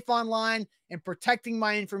me safe online and protecting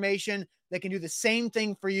my information. They can do the same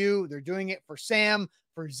thing for you. They're doing it for Sam,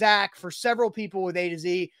 for Zach, for several people with A to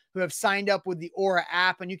Z who have signed up with the Aura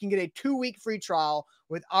app. And you can get a 2-week free trial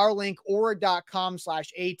with our link,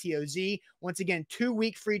 aura.com/ATOZ. Once again,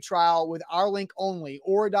 2-week free trial with our link only,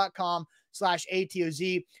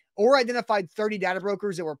 aura.com/ATOZ. Aura identified 30 data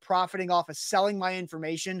brokers that were profiting off of selling my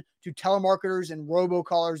information to telemarketers and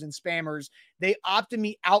robocallers and spammers. They opted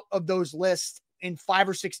me out of those lists in 5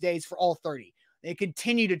 or 6 days for all 30. They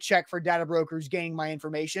continue to check for data brokers gaining my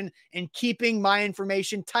information and keeping my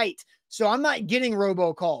information tight. So I'm not getting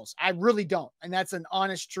robocalls. I really don't. And that's an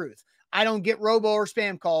honest truth. I don't get robo or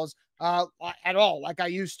spam calls at all like I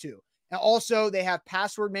used to. And also, they have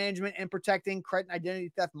password management and protecting, credit and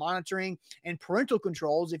identity theft monitoring, and parental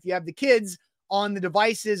controls. If you have the kids on the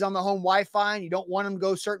devices on the home Wi-Fi and you don't want them to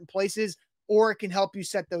go certain places, or it can help you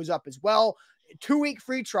set those up as well. 2-week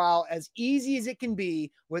free trial, as easy as it can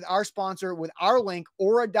be with our sponsor, with our link,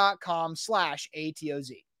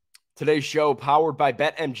 aura.com/ATOZ. Today's show powered by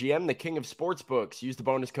BetMGM, the king of sportsbooks. Use the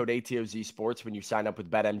bonus code ATOZ Sports when you sign up with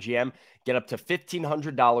BetMGM. Get up to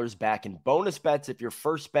 $1,500 back in bonus bets if your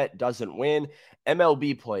first bet doesn't win.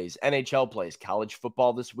 MLB plays, NHL plays, college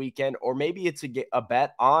football this weekend, or maybe it's a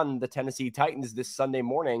bet on the Tennessee Titans this Sunday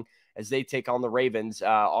morning as they take on the Ravens.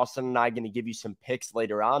 Austin and I are going to give you some picks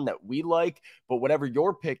later on that we like, but whatever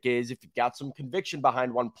your pick is, if you've got some conviction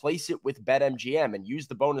behind one, place it with BetMGM and use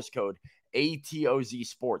the bonus code ATOZ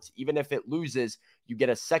Sports. Even if it loses, you get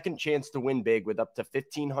a second chance to win big with up to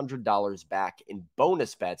 $1,500 back in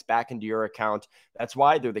bonus bets back into your account. That's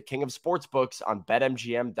why they're the king of sportsbooks on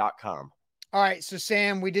BetMGM.com. All right, so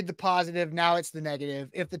Sam, we did the positive. Now it's the negative.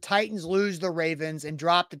 If the Titans lose the Ravens and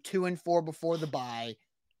drop to 2-4 before the bye,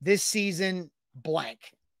 this season,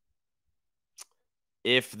 blank.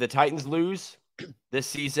 If the Titans lose, this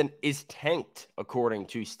season is tanked, according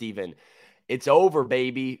to Steven. It's over,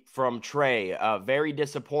 baby, from Trey. Very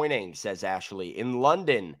disappointing, says Ashley. In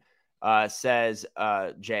London, says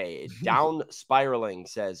Jay. Down spiraling,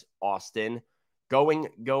 says Austin.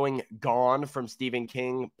 Going, gone from Stephen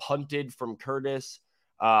King. Punted from Curtis.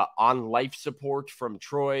 On life support from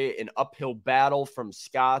Troy. An uphill battle from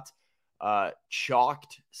Scott.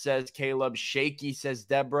 Chalked, says Caleb. Shaky, says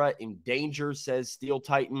Deborah. In danger, says Steel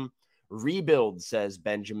Titan. Rebuild, says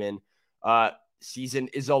Benjamin. Season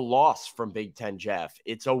is a loss from Big Ten Jeff.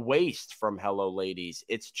 It's a waste from Hello Ladies.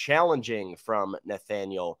 It's challenging from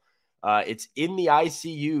Nathaniel. It's in the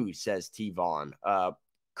ICU, says T-Vaughn.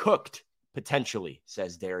 Cooked, potentially,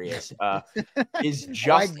 says Darius. Is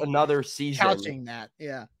just another season. Couching that,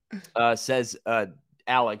 yeah. Says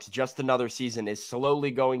Alex, just another season is slowly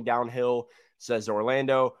going downhill, says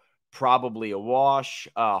Orlando. Probably a wash.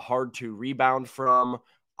 Hard to rebound from.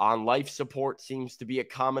 On life support seems to be a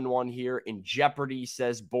common one here. In jeopardy,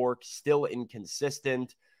 says Bork, still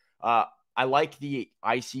inconsistent. I like the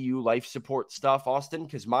ICU life support stuff, Austin,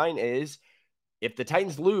 because mine is if the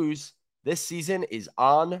Titans lose, this season is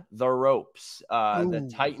on the ropes.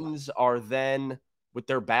 The Titans are then with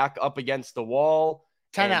their back up against the wall.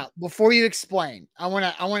 Time out. Before you explain, I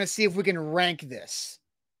want to see if we can rank this.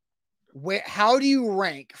 How do you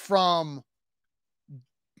rank from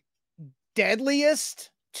deadliest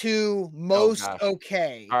to most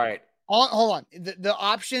okay? All right. Hold on. The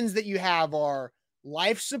options that you have are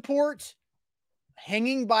life support,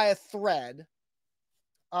 hanging by a thread,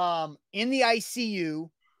 in the ICU,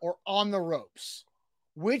 or on the ropes.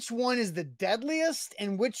 Which one is the deadliest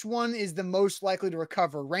and which one is the most likely to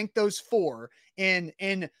recover? Rank those four and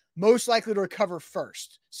most likely to recover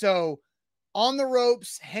first. So on the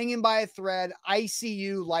ropes, hanging by a thread,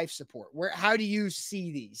 ICU, life support. How do you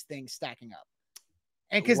see these things stacking up?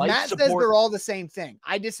 And because Matt says they're all the same thing.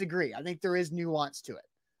 I disagree. I think there is nuance to it.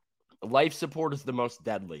 Life support is the most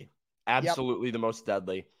deadly. Absolutely the most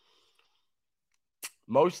deadly.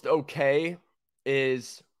 Most okay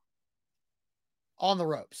is on the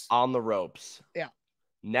ropes. On the ropes. Yeah.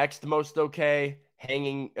 Next most okay,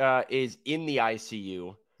 hanging is in the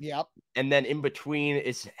ICU. Yep. And then in between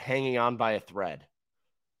is hanging on by a thread.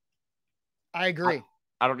 I agree.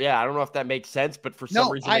 I don't know if that makes sense, but for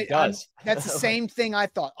some reason it does. That's the same thing I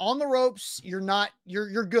thought. On the ropes, you're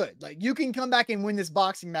good. Like you can come back and win this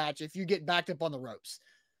boxing match if you get backed up on the ropes.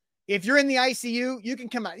 If you're in the ICU, you can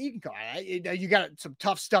come out. You can go. You got some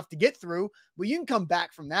tough stuff to get through, but you can come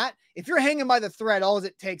back from that. If you're hanging by the thread, all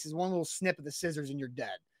it takes is one little snip of the scissors and you're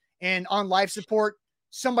dead. And on life support,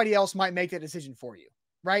 somebody else might make that decision for you,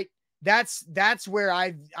 right? That's where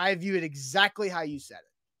I view it exactly how you said it.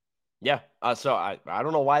 Yeah. So I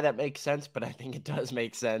don't know why that makes sense, but I think it does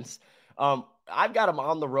make sense. I've got them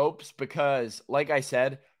on the ropes because, like I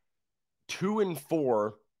said, 2 and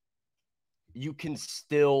 4, you can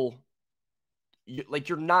still,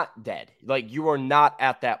 you're not dead. Like you are not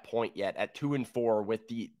at that point yet at 2 and 4 with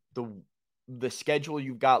the schedule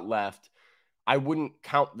you've got left. I wouldn't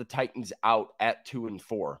count the Titans out at 2 and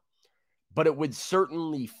 4, but it would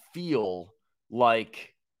certainly feel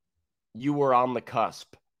like you were on the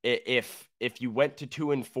cusp. If you went to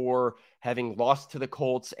 2 and 4, having lost to the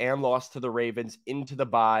Colts and lost to the Ravens into the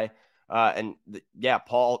bye,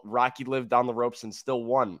 Rocky lived on the ropes and still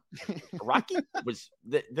won. Rocky was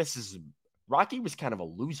kind of a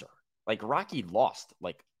loser. Like Rocky lost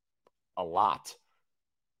like a lot.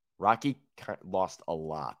 Rocky lost a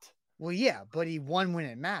lot. Well, yeah, but he won when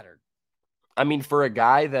it mattered. I mean, for a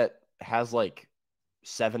guy that has like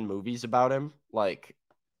 7 movies about him, like.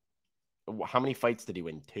 How many fights did he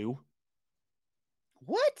win? 2?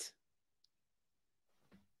 What?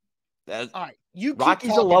 All right,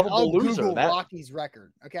 Rocky's a lovable loser. Google Rocky's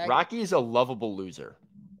record. Okay, Rocky's a lovable loser.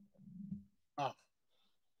 Oh.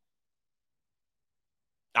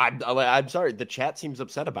 I'm sorry. The chat seems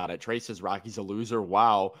upset about it. Trey says Rocky's a loser.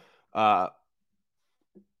 Wow. I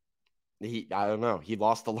don't know. He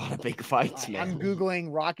lost a lot of big fights, man. I'm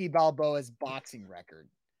Googling Rocky Balboa's boxing record.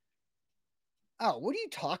 Oh, what are you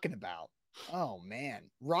talking about? Oh, man.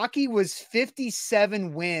 Rocky was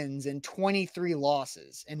 57 wins and 23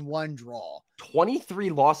 losses and 1 draw.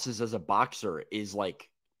 23 losses as a boxer is like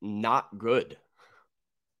not good.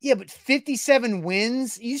 Yeah, but 57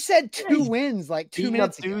 wins? You said 2 wins like 2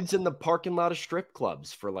 minutes ago. Dudes in the parking lot of strip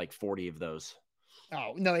clubs for like 40 of those.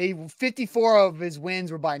 Oh, no. 54 of his wins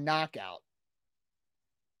were by knockout.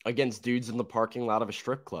 Against dudes in the parking lot of a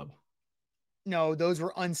strip club. No, those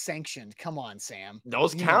were unsanctioned. Come on, Sam.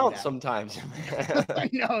 Those count sometimes.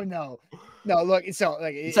 No. Look, so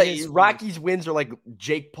like it's like Rocky's wins are like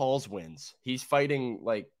Jake Paul's wins. He's fighting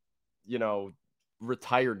like,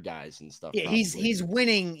 retired guys and stuff. Yeah, he's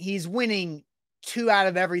winning 2 out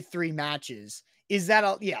of every 3 matches. Is that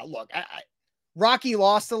look, Rocky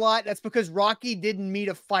lost a lot. That's because Rocky didn't meet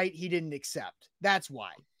a fight he didn't accept. That's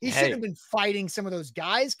why. He shouldn't have been fighting some of those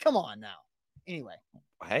guys. Come on now. Anyway.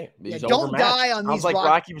 Hey, he's don't die on Sounds these. like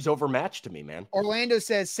Rocky was overmatched to me, man. Orlando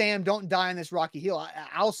says, Sam, don't die on this rocky hill.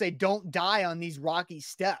 I'll say, don't die on these rocky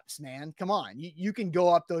steps, man. Come on. You can go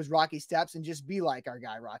up those rocky steps and just be like our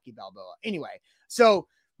guy, Rocky Balboa. Anyway, so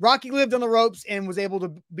Rocky lived on the ropes and was able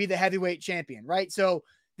to be the heavyweight champion, right? So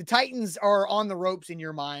the Titans are on the ropes in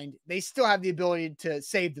your mind. They still have the ability to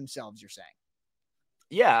save themselves, you're saying.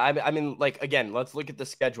 Yeah, I mean, like, again, let's look at the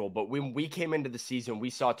schedule. But when we came into the season, we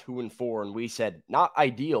saw 2-4, and we said, not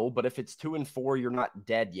ideal, but if it's 2-4, you're not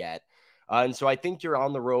dead yet. And so I think you're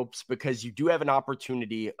on the ropes because you do have an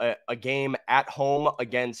opportunity, a game at home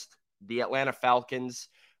against the Atlanta Falcons,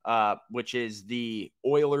 which is the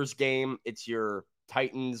Oilers game. It's your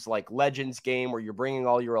Titans, like, Legends game where you're bringing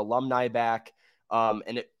all your alumni back.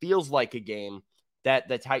 And it feels like a game that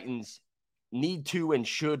the Titans need to and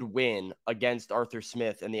should win against Arthur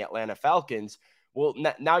Smith and the Atlanta Falcons. Well,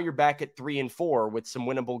 now you're back at 3-4 with some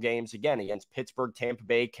winnable games again against Pittsburgh, Tampa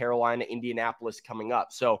Bay, Carolina, Indianapolis coming up.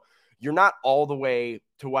 So you're not all the way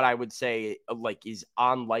to what I would say like is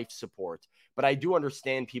on life support, but I do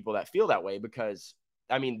understand people that feel that way because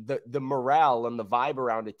I mean, the morale and the vibe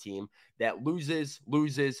around a team that loses,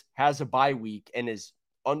 has a bye week and is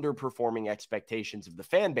underperforming expectations of the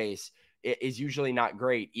fan base is usually not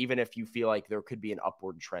great, even if you feel like there could be an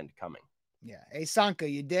upward trend coming. Yeah. Hey, Sanka,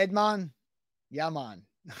 you dead, man? Yeah, man.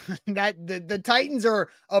 That the Titans are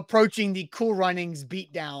approaching the Cool Runnings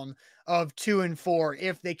beatdown of 2-4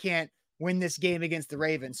 if they can't win this game against the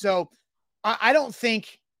Ravens. So I don't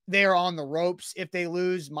think they're on the ropes if they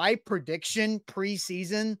lose. My prediction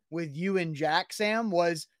preseason with you and Jack, Sam,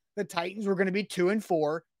 was the Titans were going to be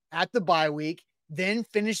 2-4 at the bye week, then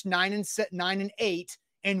finish 9-8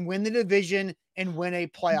 and win the division and win a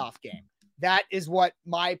playoff game. That is what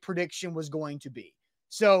my prediction was going to be.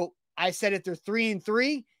 So I said if they're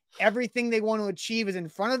 3-3, everything they want to achieve is in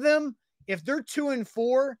front of them. If they're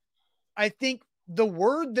 2-4, I think the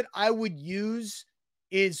word that I would use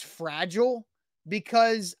is fragile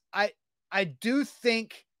because I do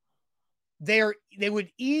think they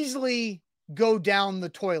would easily go down the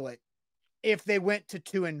toilet if they went to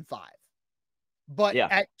 2-5. But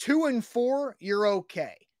at 2-4, you're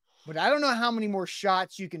okay. But I don't know how many more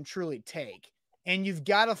shots you can truly take. And you've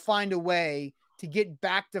got to find a way to get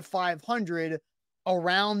back to 500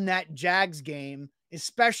 around that Jags game,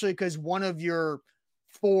 especially because one of your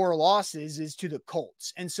 4 losses is to the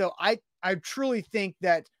Colts. And so I truly think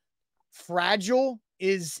that fragile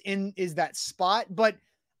is that spot. But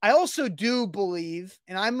I also do believe,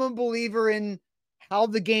 and I'm a believer in how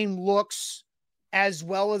the game looks as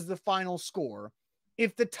well as the final score.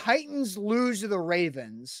 If the Titans lose to the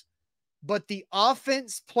Ravens, but the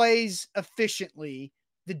offense plays efficiently,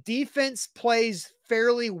 the defense plays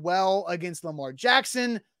fairly well against Lamar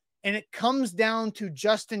Jackson, and it comes down to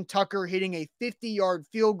Justin Tucker hitting a 50-yard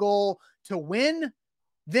field goal to win,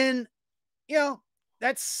 then,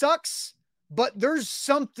 that sucks, but there's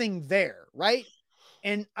something there, right?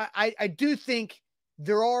 And I do think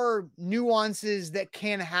there are nuances that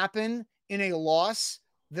can happen in a loss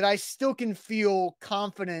that I still can feel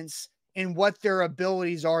confidence in what their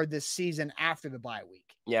abilities are this season after the bye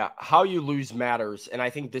week. Yeah, how you lose matters. And I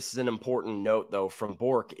think this is an important note, though, from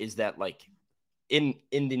Bork, is that, like, in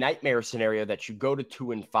the nightmare scenario that you go to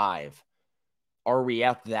 2-5, are we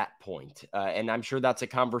at that point? And I'm sure that's a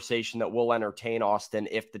conversation that we'll entertain, Austin,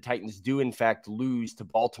 if the Titans do, in fact, lose to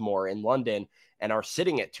Baltimore in London and are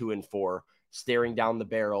sitting at 2-4, staring down the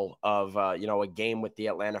barrel of, a game with the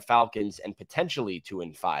Atlanta Falcons and potentially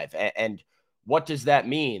 2-5. And what does that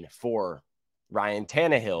mean for Ryan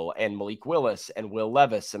Tannehill and Malik Willis and Will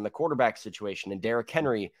Levis and the quarterback situation and Derrick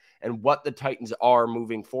Henry and what the Titans are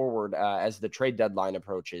moving forward as the trade deadline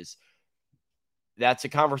approaches? That's a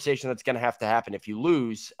conversation that's going to have to happen if you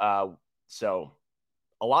lose. So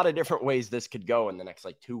a lot of different ways this could go in the next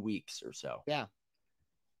 2 weeks or so. Yeah.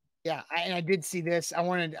 Yeah. I did see this. I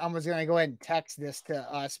was going to go ahead and text this to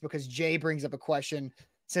us because Jay brings up a question,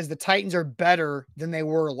 says the Titans are better than they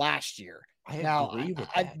were last year. Now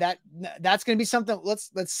that's going to be something.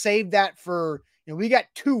 Let's save that for, we got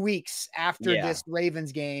 2 weeks after this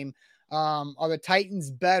Ravens game. Are the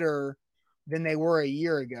Titans better than they were a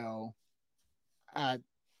year ago? I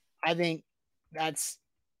think that's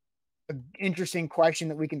an interesting question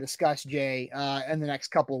that we can discuss, Jay, in the next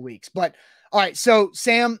couple of weeks. But all right, so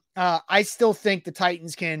Sam, I still think the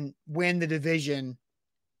Titans can win the division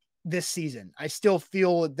this season. I still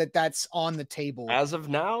feel that that's on the table. As of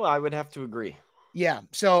now, I would have to agree. Yeah.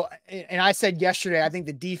 So, and I said yesterday, I think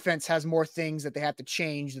the defense has more things that they have to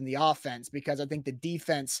change than the offense, because I think the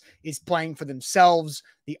defense is playing for themselves.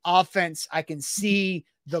 The offense, I can see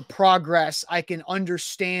the progress. I can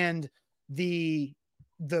understand the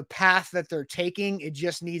path that they're taking. It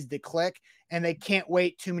just needs to click, and they can't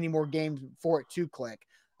wait too many more games for it to click.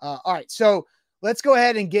 All right. So let's go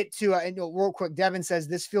ahead and get to real quick. Devin says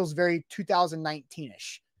this feels very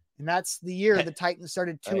 2019-ish. And that's the year the Titans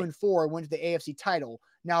started 2-4 and went to the AFC title.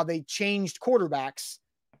 Now they changed quarterbacks,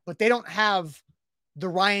 but they don't have the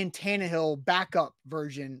Ryan Tannehill backup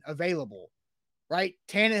version available, right?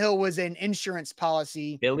 Tannehill was an insurance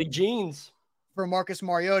policy. Billy Jeans. For Marcus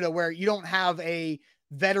Mariota, where you don't have a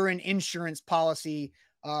veteran insurance policy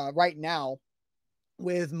right now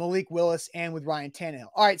with Malik Willis and with Ryan Tannehill.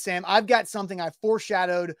 All right, Sam, I've got something I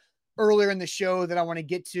foreshadowed earlier in the show that I want to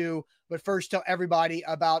get to, but first tell everybody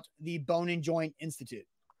about the Bone and Joint Institute.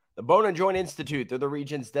 The Bone and Joint Institute, they're the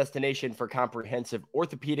region's destination for comprehensive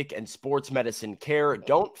orthopedic and sports medicine care.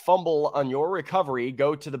 Don't fumble on your recovery.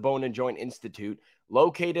 Go to the Bone and Joint Institute,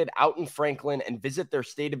 located out in Franklin, and visit their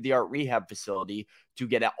state-of-the-art rehab facility to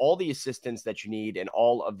get all the assistance that you need and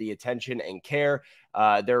all of the attention and care.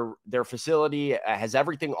 Their facility has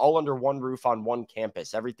everything all under one roof on one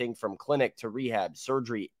campus, everything from clinic to rehab,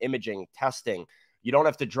 surgery, imaging, testing. You don't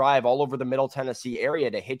have to drive all over the Middle Tennessee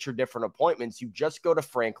area to hit your different appointments. You just go to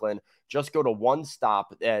Franklin, just go to one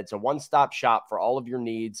stop. It's a one-stop shop for all of your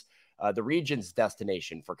needs. The region's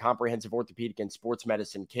destination for comprehensive orthopedic and sports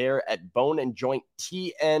medicine care at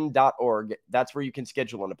boneandjointtn.org. That's where you can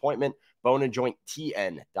schedule an appointment,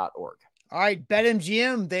 boneandjointtn.org. All right,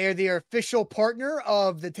 BetMGM, they are the official partner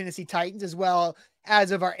of the Tennessee Titans, as well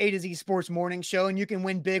as of our A to Z Sports Morning Show. And you can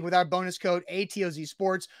win big with our bonus code ATOZ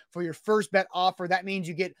Sports for your first bet offer. That means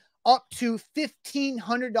you get up to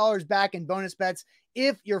 $1,500 back in bonus bets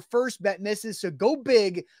if your first bet misses. So go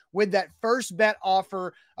big with that first bet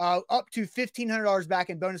offer, up to $1,500 back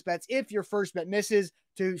in bonus bets if your first bet misses,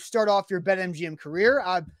 to start off your BetMGM career.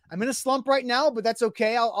 I'm in a slump right now, but that's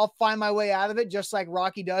okay. I'll find my way out of it, just like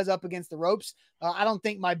Rocky does up against the ropes. I don't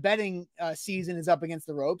think my betting season is up against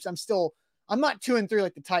the ropes. I'm not 2-3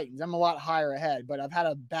 like the Titans. I'm a lot higher ahead, but I've had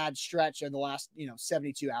a bad stretch in the last,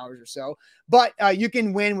 72 hours or so. But you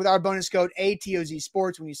can win with our bonus code ATOZ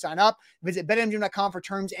Sports when you sign up. Visit BetMGM.com for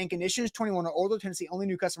terms and conditions. 21 or older, Tennessee only,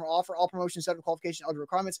 new customer offer. All promotions subject to qualification, eligible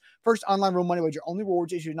requirements. First online real money wager only.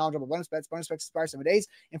 Rewards issued knowledgeable bonus bets. Bonus bets expire 7 days.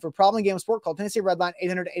 And for problem game of sport, call Tennessee Redline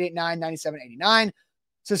 800-889-9789.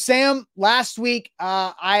 So Sam, last week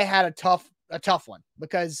I had a tough one,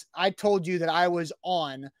 because I told you that I was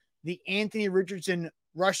on the Anthony Richardson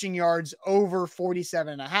rushing yards over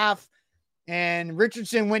 47.5. And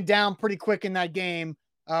Richardson went down pretty quick in that game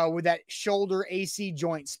with that shoulder AC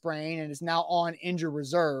joint sprain, and is now on injured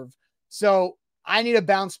reserve. So I need a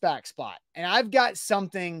bounce back spot. And I've got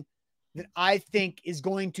something that I think is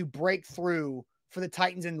going to break through for the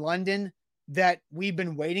Titans in London that we've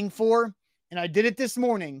been waiting for. And I did it this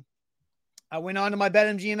morning. I went on to my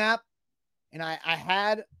BetMGM app, and I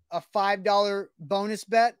had a $5 bonus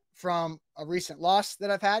bet from a recent loss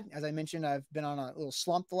that I've had. As I mentioned, I've been on a little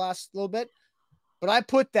slump the last little bit, but I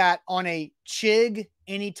put that on a Chig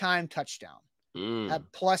anytime touchdown at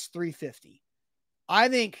plus 350. I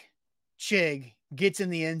think Chig gets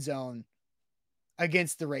in the end zone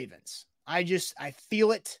against the Ravens. I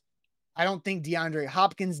feel it. I don't think DeAndre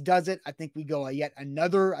Hopkins does it. I think we go I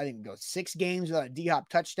think we go 6 games without a D-Hop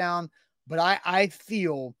touchdown, but I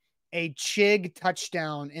feel a Chig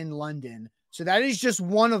touchdown in London. So that is just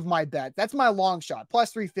one of my bets. That's my long shot.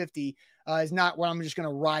 Plus 350 is not what I'm just going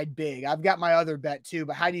to ride big. I've got my other bet too,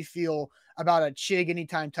 but how do you feel about a Chig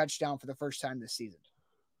anytime touchdown for the first time this season?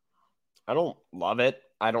 I don't love it.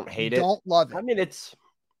 I don't hate it. Don't love it. I mean,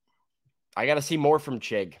 I got to see more from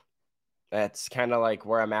Chig. That's kind of like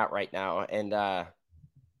where I'm at right now. And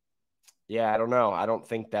yeah, I don't know. I don't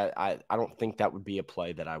think that would be a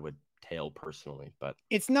play that I would tail personally, but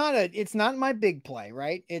it's not my big play,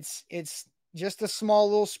 right? It's just a small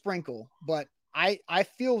little sprinkle, but I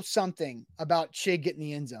feel something about Chig getting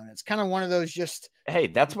the end zone. It's kind of one of those hey,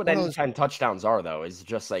 that's what anytime touchdowns are, though, is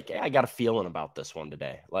just like, hey, I got a feeling about this one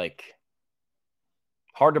today. Like,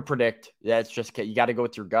 hard to predict. Yeah, it's just, you got to go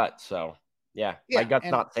with your gut. So yeah, my gut's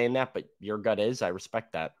not saying that, but your gut is. I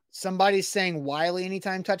respect that. Somebody's saying Wiley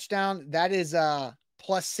anytime touchdown. That is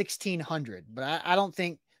plus 1,600, but I don't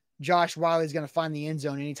think Josh Wiley's going to find the end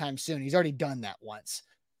zone anytime soon. He's already done that once.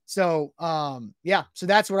 So, yeah, so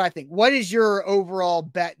that's what I think. What is your overall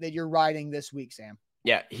bet that you're riding this week, Sam?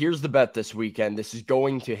 Yeah, here's the bet this weekend. This is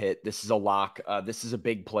going to hit. This is a lock. This is a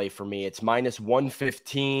big play for me. It's minus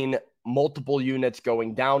 115 multiple units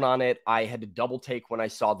going down on it. I had to double take when I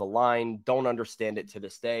saw the line. Don't understand it to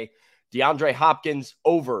this day. DeAndre Hopkins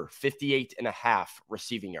over 58.5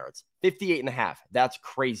 receiving yards. 58.5. That's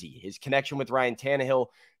crazy. His connection with Ryan Tannehill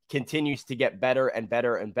continues to get better and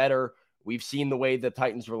better and better. We've seen the way the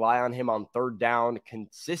Titans rely on him on third down,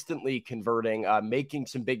 consistently converting, making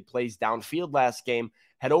some big plays downfield last game,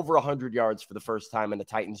 had over 100 yards for the first time in the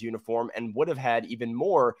Titans uniform, and would have had even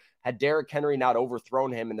more had Derrick Henry not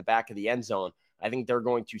overthrown him in the back of the end zone. I think they're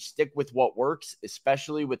going to stick with what works,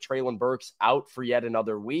 especially with Treylon Burks out for yet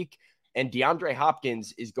another week. And DeAndre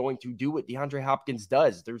Hopkins is going to do what DeAndre Hopkins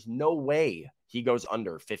does. There's no way he goes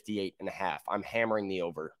under 58.5. I'm hammering the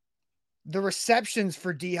over. The receptions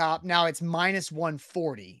for D-Hop, now it's minus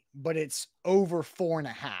 140, but it's over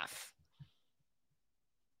 4.5.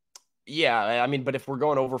 Yeah, I mean, but if we're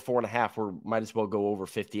going over 4.5, we might as well go over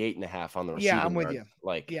 58.5 on the receiving. Yeah, I'm with yard. you.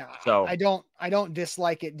 Like, yeah, so I don't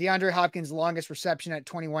dislike it. DeAndre Hopkins' longest reception at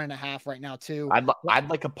 21.5 right now too. I'd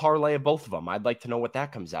like a parlay of both of them. I'd like to know what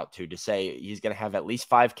that comes out to say he's going to have at least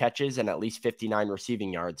 5 catches and at least 59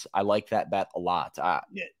 receiving yards. I like that bet a lot.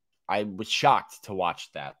 I was shocked to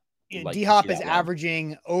watch that. Like D-Hop is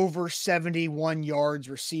averaging over 71 yards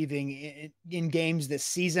receiving in games this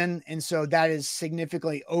season. And so that is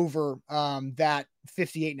significantly over that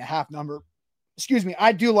 58.5 number. Excuse me.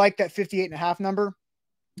 I do like that 58.5 number,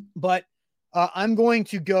 but I'm going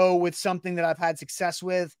to go with something that I've had success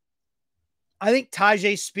with. I think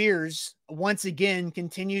Tyjae Spears once again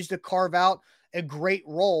continues to carve out a great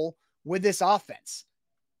role with this offense.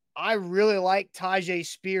 I really like Tyjae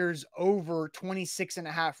Spears over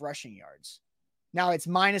 26.5 rushing yards. Now it's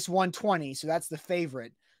minus 120, so that's the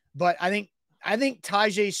favorite. But I think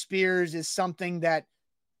Tyjae Spears is something that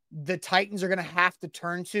the Titans are going to have to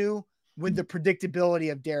turn to with the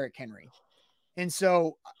predictability of Derrick Henry. And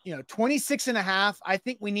so, 26.5, I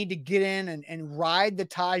think we need to get in and ride the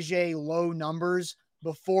Tyjae low numbers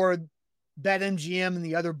before BetMGM and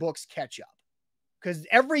the other books catch up. Because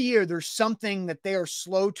every year there's something that they are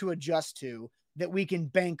slow to adjust to that we can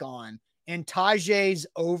bank on. And Tyjae's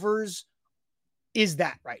overs is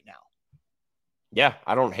that right now. Yeah,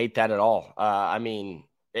 I don't hate that at all. I mean,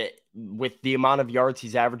 with the amount of yards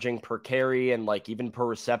he's averaging per carry and like even per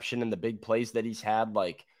reception and the big plays that he's had,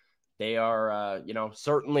 like they are,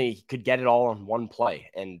 certainly could get it all on one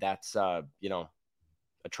play. And that's,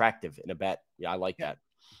 attractive in a bet. Yeah, I like that.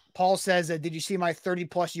 Paul says, did you see my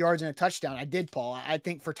 30+ yards and a touchdown? I did, Paul. I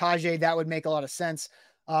think for Tyjae, that would make a lot of sense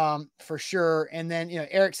for sure. And then,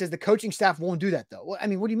 Eric says the coaching staff won't do that though. Well, I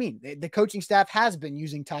mean, what do you mean? The coaching staff has been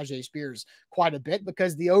using Tyjae Spears quite a bit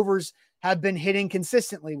because the overs have been hitting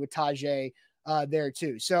consistently with Tyjae there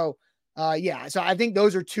too. So so I think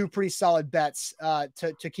those are two pretty solid bets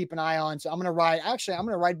to keep an eye on. So I'm going to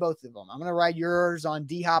ride both of them. I'm going to ride yours on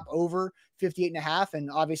D-Hop over 58.5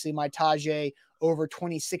 and obviously my Tyjae over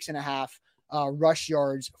 26.5 rush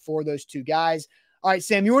yards for those two guys. All right,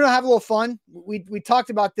 Sam, you want to have a little fun? We talked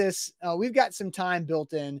about this. We've got some time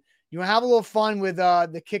built in. You want to have a little fun with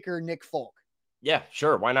the kicker, Nick Folk? Yeah,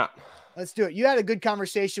 sure. Why not? Let's do it. You had a good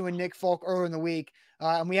conversation with Nick Folk earlier in the week,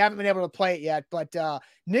 and we haven't been able to play it yet, but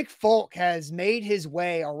Nick Folk has made his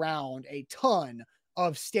way around a ton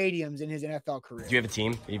of stadiums in his NFL career. Do you have a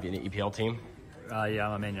team, an EPL team? Yeah,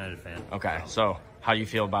 I'm a Man United fan. Okay, so how do you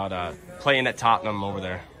feel about playing at Tottenham over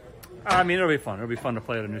there? I mean, it'll be fun. It'll be fun to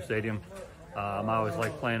play at a new stadium. I always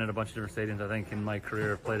like playing at a bunch of different stadiums. I think in my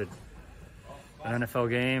career I've played at an NFL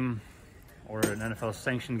game or an NFL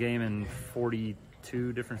sanctioned game in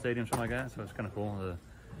 42 different stadiums, something like that. So it's kind of cool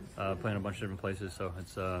to play in a bunch of different places. So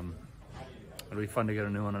it's it'll be fun to get a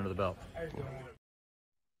new one under the belt.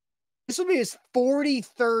 This will be his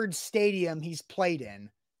 43rd stadium he's played in,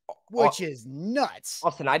 which is nuts.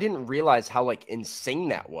 Austin, I didn't realize how insane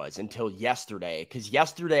that was until yesterday. Because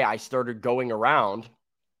yesterday I started going around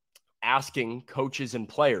asking coaches and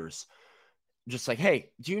players, just like, hey,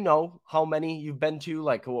 do you know how many you've been to?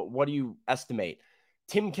 Like, what do you estimate?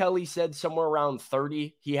 Tim Kelly said somewhere around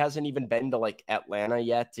 30. He hasn't even been to Atlanta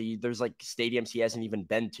yet. There's stadiums he hasn't even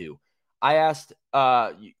been to. I asked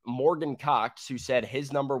Morgan Cox, who said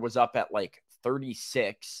his number was up at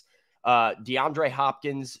 36. DeAndre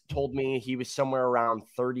Hopkins told me he was somewhere around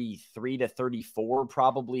 33 to 34,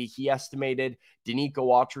 probably. He estimated Danico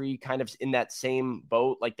Autry kind of in that same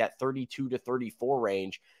boat, that 32 to 34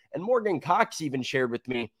 range. And Morgan Cox even shared with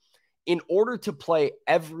me, in order to play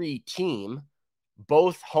every team,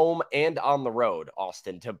 both home and on the road,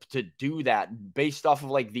 Austin, to do that based off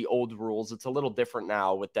of the old rules, it's a little different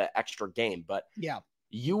now with the extra game, but yeah,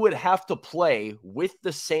 you would have to play with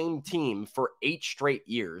the same team for 8 straight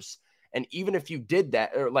years. And even if you did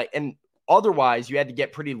that, and otherwise you had to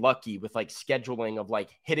get pretty lucky with like scheduling of like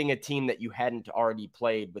hitting a team that you hadn't already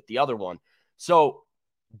played with the other one. So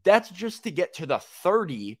that's just to get to the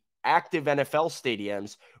 30 active NFL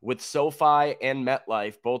stadiums, with SoFi and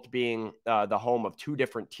MetLife both being the home of two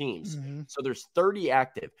different teams. So there's 30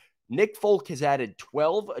 active. Nick Folk has added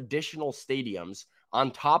 12 additional stadiums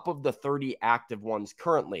on top of the 30 active ones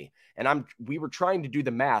currently. And we were trying to do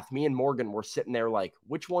the math. Me and Morgan were sitting there like,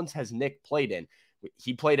 which ones has Nick played in?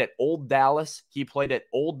 He played at Old Dallas. He played at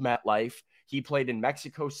Old MetLife. He played in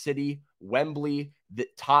Mexico City, Wembley,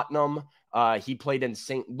 Tottenham. He played in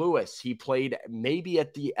St. Louis. He played maybe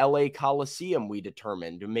at the LA Coliseum, we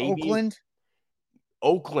determined. Maybe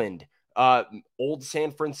Oakland, Old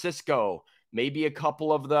San Francisco, maybe a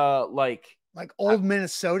couple of the like old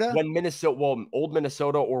Minnesota. Old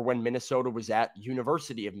Minnesota, or when Minnesota was at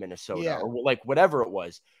University of Minnesota, or like whatever it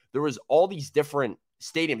was. There was all these different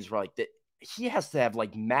stadiums where like that. He has to have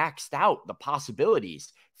like maxed out the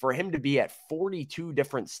possibilities for him to be at 42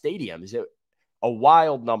 different stadiums. A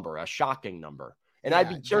wild number, a shocking number. And I'd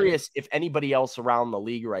be curious if anybody else around the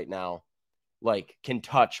league right now, like, can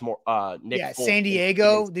touch more. Nick Folk, San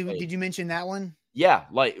Diego. Did you mention that one? Yeah,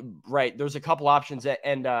 right. There's a couple options.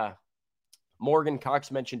 And Morgan Cox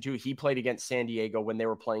mentioned too, he played against San Diego when they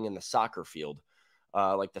were playing in the soccer field,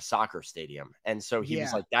 like the soccer stadium. And so he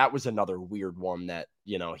was like, that was another weird one that,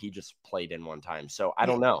 he just played in one time. So I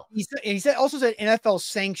don't know. He also said NFL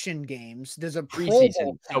sanctioned games. There's a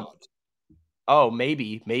preseason.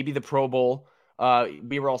 Maybe the Pro Bowl.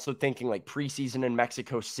 We were also thinking like preseason in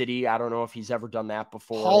Mexico City. I don't know if he's ever done that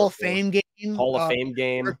before. Hall of Fame game. Hall of Fame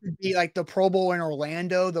game. Or it could be like the Pro Bowl in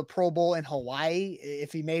Orlando, the Pro Bowl in Hawaii.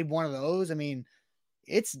 If he made one of those, I mean,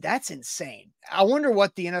 that's insane. I wonder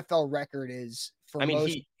what the NFL record is for.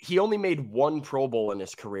 He only made one Pro Bowl in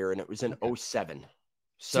his career, and it was in 2007.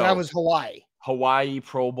 So that was Hawaii. Hawaii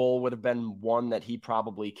Pro Bowl would have been one that he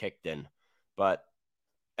probably kicked in, but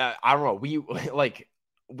I don't know. We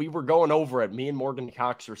were going over it. Me and Morgan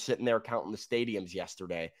Cox were sitting there counting the stadiums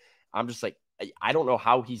yesterday. I'm just like, I don't know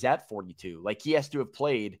how he's at 42. Like, he has to have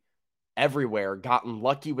played everywhere, gotten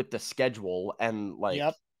lucky with the schedule, and I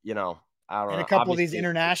don't know. And a couple of these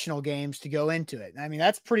international games to go into it. I mean,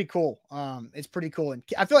 that's pretty cool. It's pretty cool. And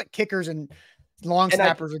I feel like kickers and long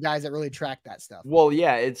snappers are guys that really track that stuff. Well,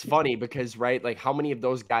 yeah, it's funny because, right, like how many of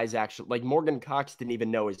those guys actually, like Morgan Cox didn't even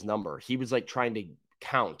know his number. He was like trying to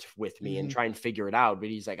count with me and try and figure it out, but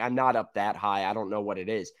he's like, I'm not up that high. I don't know what it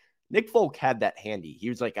is. Nick Folk had that handy. He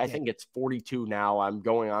was like, I think it's 42 now. I'm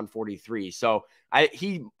going on 43. So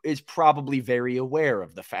he is probably very aware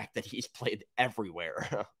of the fact that he's played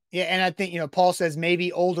everywhere. Yeah, and I think, Paul says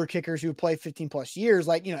maybe older kickers who play 15 plus years,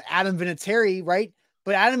 like, Adam Vinatieri, right?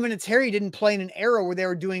 But Adam Vinatieri didn't play in an era where they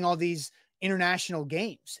were doing all these international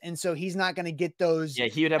games. And so he's not going to get those. Yeah,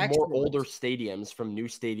 he would have more older stadiums from new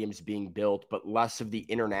stadiums being built, but less of the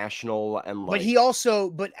international and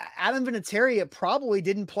but Adam Vinatieri probably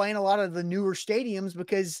didn't play in a lot of the newer stadiums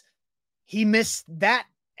because he missed that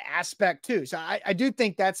aspect too. So I do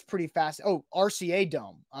think that's pretty fast. Oh, RCA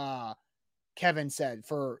Dome. Kevin said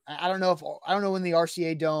I don't know when the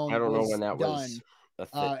RCA Dome. I don't know when that was.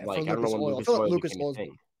 I don't know when Lucas Oil's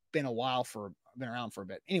been around for a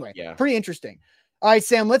bit. Anyway, pretty interesting. All right,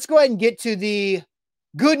 Sam, let's go ahead and get to the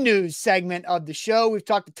good news segment of the show. We've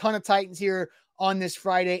talked a ton of Titans here on this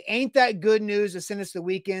Friday. Ain't that good news to send us the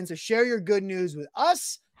weekend? So share your good news with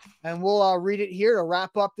us, and we'll read it here to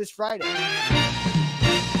wrap up this Friday.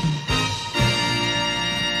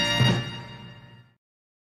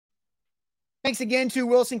 Thanks again to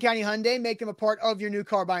Wilson County Hyundai. Make them a part of your new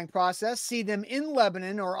car buying process. See them in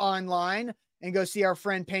Lebanon or online, and go see our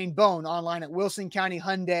friend Payne Bone online at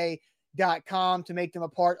wilsoncountyhyundai.com to make them a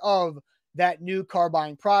part of that new car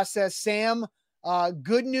buying process. Sam,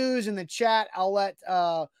 good news in the chat. I'll let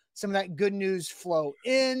some of that good news flow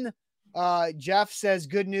in. Jeff says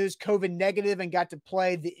good news, COVID negative and got to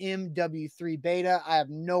play the MW3 beta. I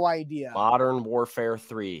have no idea. Modern Warfare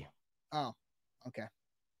 3. Oh, okay.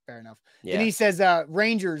 Fair enough. Yeah. Then he says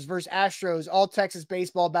Rangers versus Astros, all Texas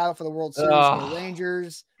baseball battle for the World Series. Go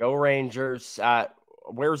Rangers. Go Rangers.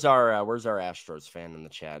 Where's our Astros fan in the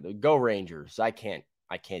chat? Go Rangers. I can't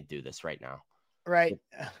do this right now. Right.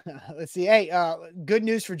 Let's see. Hey, good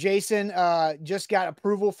news for Jason. Just got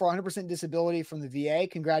approval for 100% disability from the VA.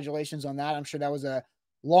 Congratulations on that. I'm sure that was a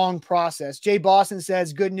long process. Jay Boston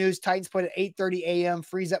says good news. Titans played at 8:30 a.m.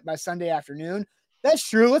 freeze up by Sunday afternoon. That's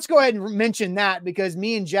true. Let's go ahead and mention that because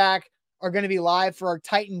me and Jack are going to be live for our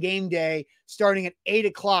Titan game day starting at 8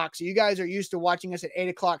 o'clock. So you guys are used to watching us at 8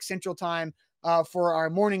 o'clock Central Time for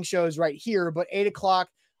our morning shows right here. But 8 o'clock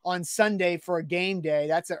on Sunday for a game day.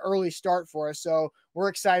 That's an early start for us. So we're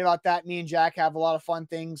excited about that. Me and Jack have a lot of fun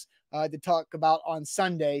things to talk about on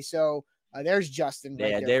Sunday. So there's Justin.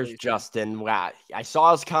 Yeah, there's Justin. Wow. I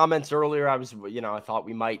saw his comments earlier. I thought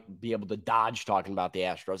we might be able to dodge talking about the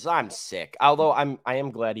Astros. I'm sick. Although I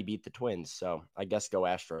am glad he beat the Twins. So I guess go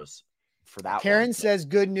Astros for that. Karen says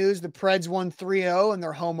good news. The Preds won 3-0 in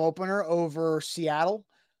their home opener over Seattle.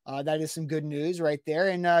 That is some good news right there.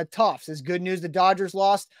 And Toff says good news. The Dodgers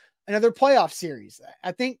lost another playoff series.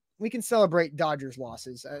 I think we can celebrate Dodgers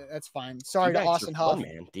losses. That's fine. Sorry to Austin Huff.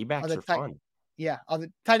 Man. D-backs are fun. Yeah, on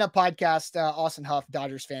the Tighten Up podcast, Austin Huff,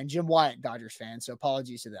 Dodgers fan, Jim Wyatt, Dodgers fan. So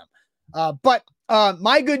apologies to them. But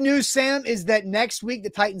my good news, Sam, is that next week, the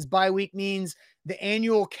Titans bye week means the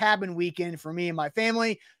annual cabin weekend for me and my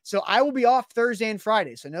family. So I will be off Thursday and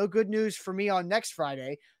Friday. So no good news for me on next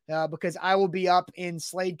Friday because I will be up in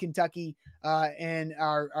Slade, Kentucky in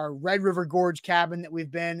our Red River Gorge cabin that we've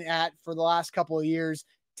been at for the last couple of years,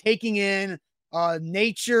 taking in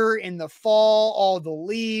nature in the fall, all the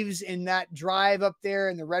leaves in that drive up there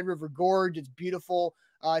in the Red River Gorge. It's beautiful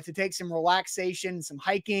to take some relaxation, some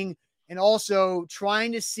hiking, and also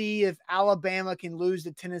trying to see if Alabama can lose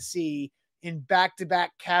to Tennessee in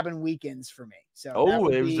back-to-back cabin weekends for me. So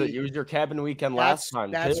it was your cabin weekend last time.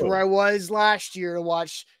 That's where I was last year to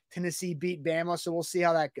watch Tennessee beat Bama. So we'll see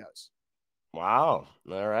how that goes. Wow.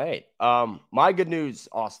 All right. My good news,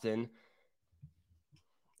 Austin,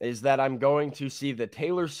 is that I'm going to see the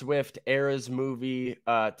Taylor Swift Eras movie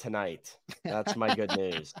tonight. That's my good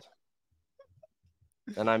news.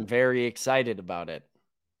 And I'm very excited about it.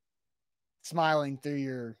 Smiling through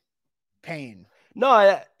your pain. No,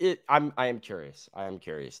 I am curious. I am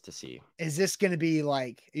curious to see. Is this going to be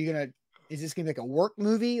like, is this going to be like a work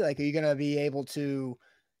movie? Like, are you going to be able to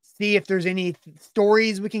see if there's any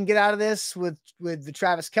stories we can get out of this with the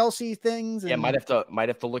Travis Kelce things? Yeah, might have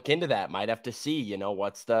to look into that. Might have to see,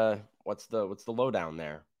 what's the lowdown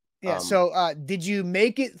there. Yeah. So did you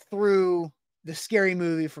make it through the scary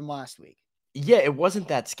movie from last week? Yeah, it wasn't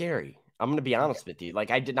that scary. I'm going to be honest with you.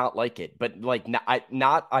 Like, I did not like it, but like, I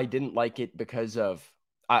didn't like it because of,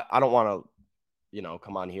 I don't want to,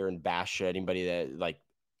 come on here and bash anybody that, like,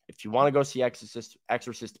 if you want to go see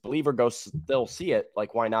Exorcist Believer, go still see it.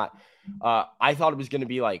 Like, why not? I thought it was going to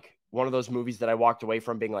be like one of those movies that I walked away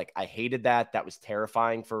from being like, I hated that. That was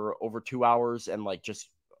terrifying for over 2 hours and like, just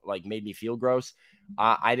like made me feel gross.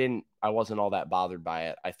 I wasn't all that bothered by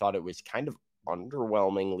it. I thought it was kind of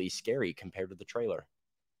underwhelmingly scary compared to the trailer.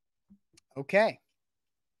 Okay.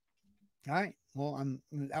 All right. Well,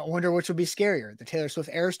 I wonder which would be scarier, the Taylor Swift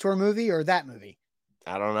Eras Tour movie or that movie?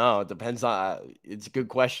 I don't know. It depends on. It's a good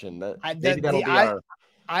question. I'm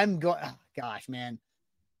going. Oh, gosh, man,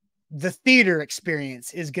 the theater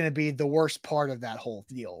experience is going to be the worst part of that whole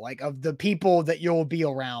deal. Like, of the people that you'll be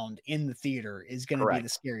around in the theater is going to be the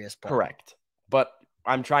scariest part. Correct. But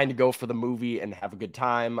I'm trying to go for the movie and have a good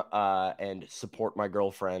time, and support my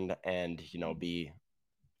girlfriend, and be,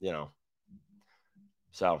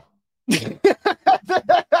 so.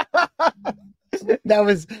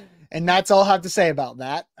 And that's all I have to say about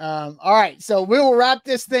that. All right. So we will wrap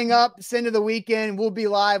this thing up. It's end of the weekend. We'll be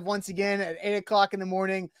live once again at 8:00 in the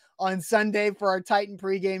morning on Sunday for our Titan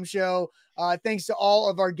pregame show. Thanks to all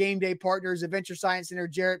of our game day partners, Adventure Science Center,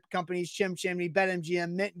 Jarrett Companies, Chim Chimney,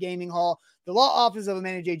 BetMGM, Mint Gaming Hall, the Law Office of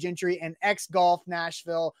Amanda J. Gentry, and X Golf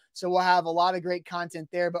Nashville. So we'll have a lot of great content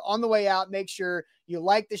there. But on the way out, make sure you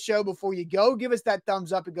like the show before you go. Give us that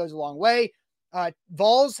thumbs up. It goes a long way.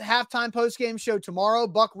 Vols halftime postgame show tomorrow.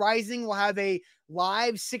 Buck Rising will have a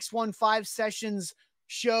live 615 sessions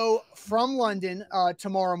show from London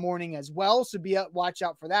tomorrow morning as well. So watch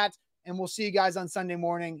out for that. And we'll see you guys on Sunday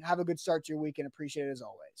morning. Have a good start to your weekend. Appreciate it as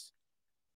always.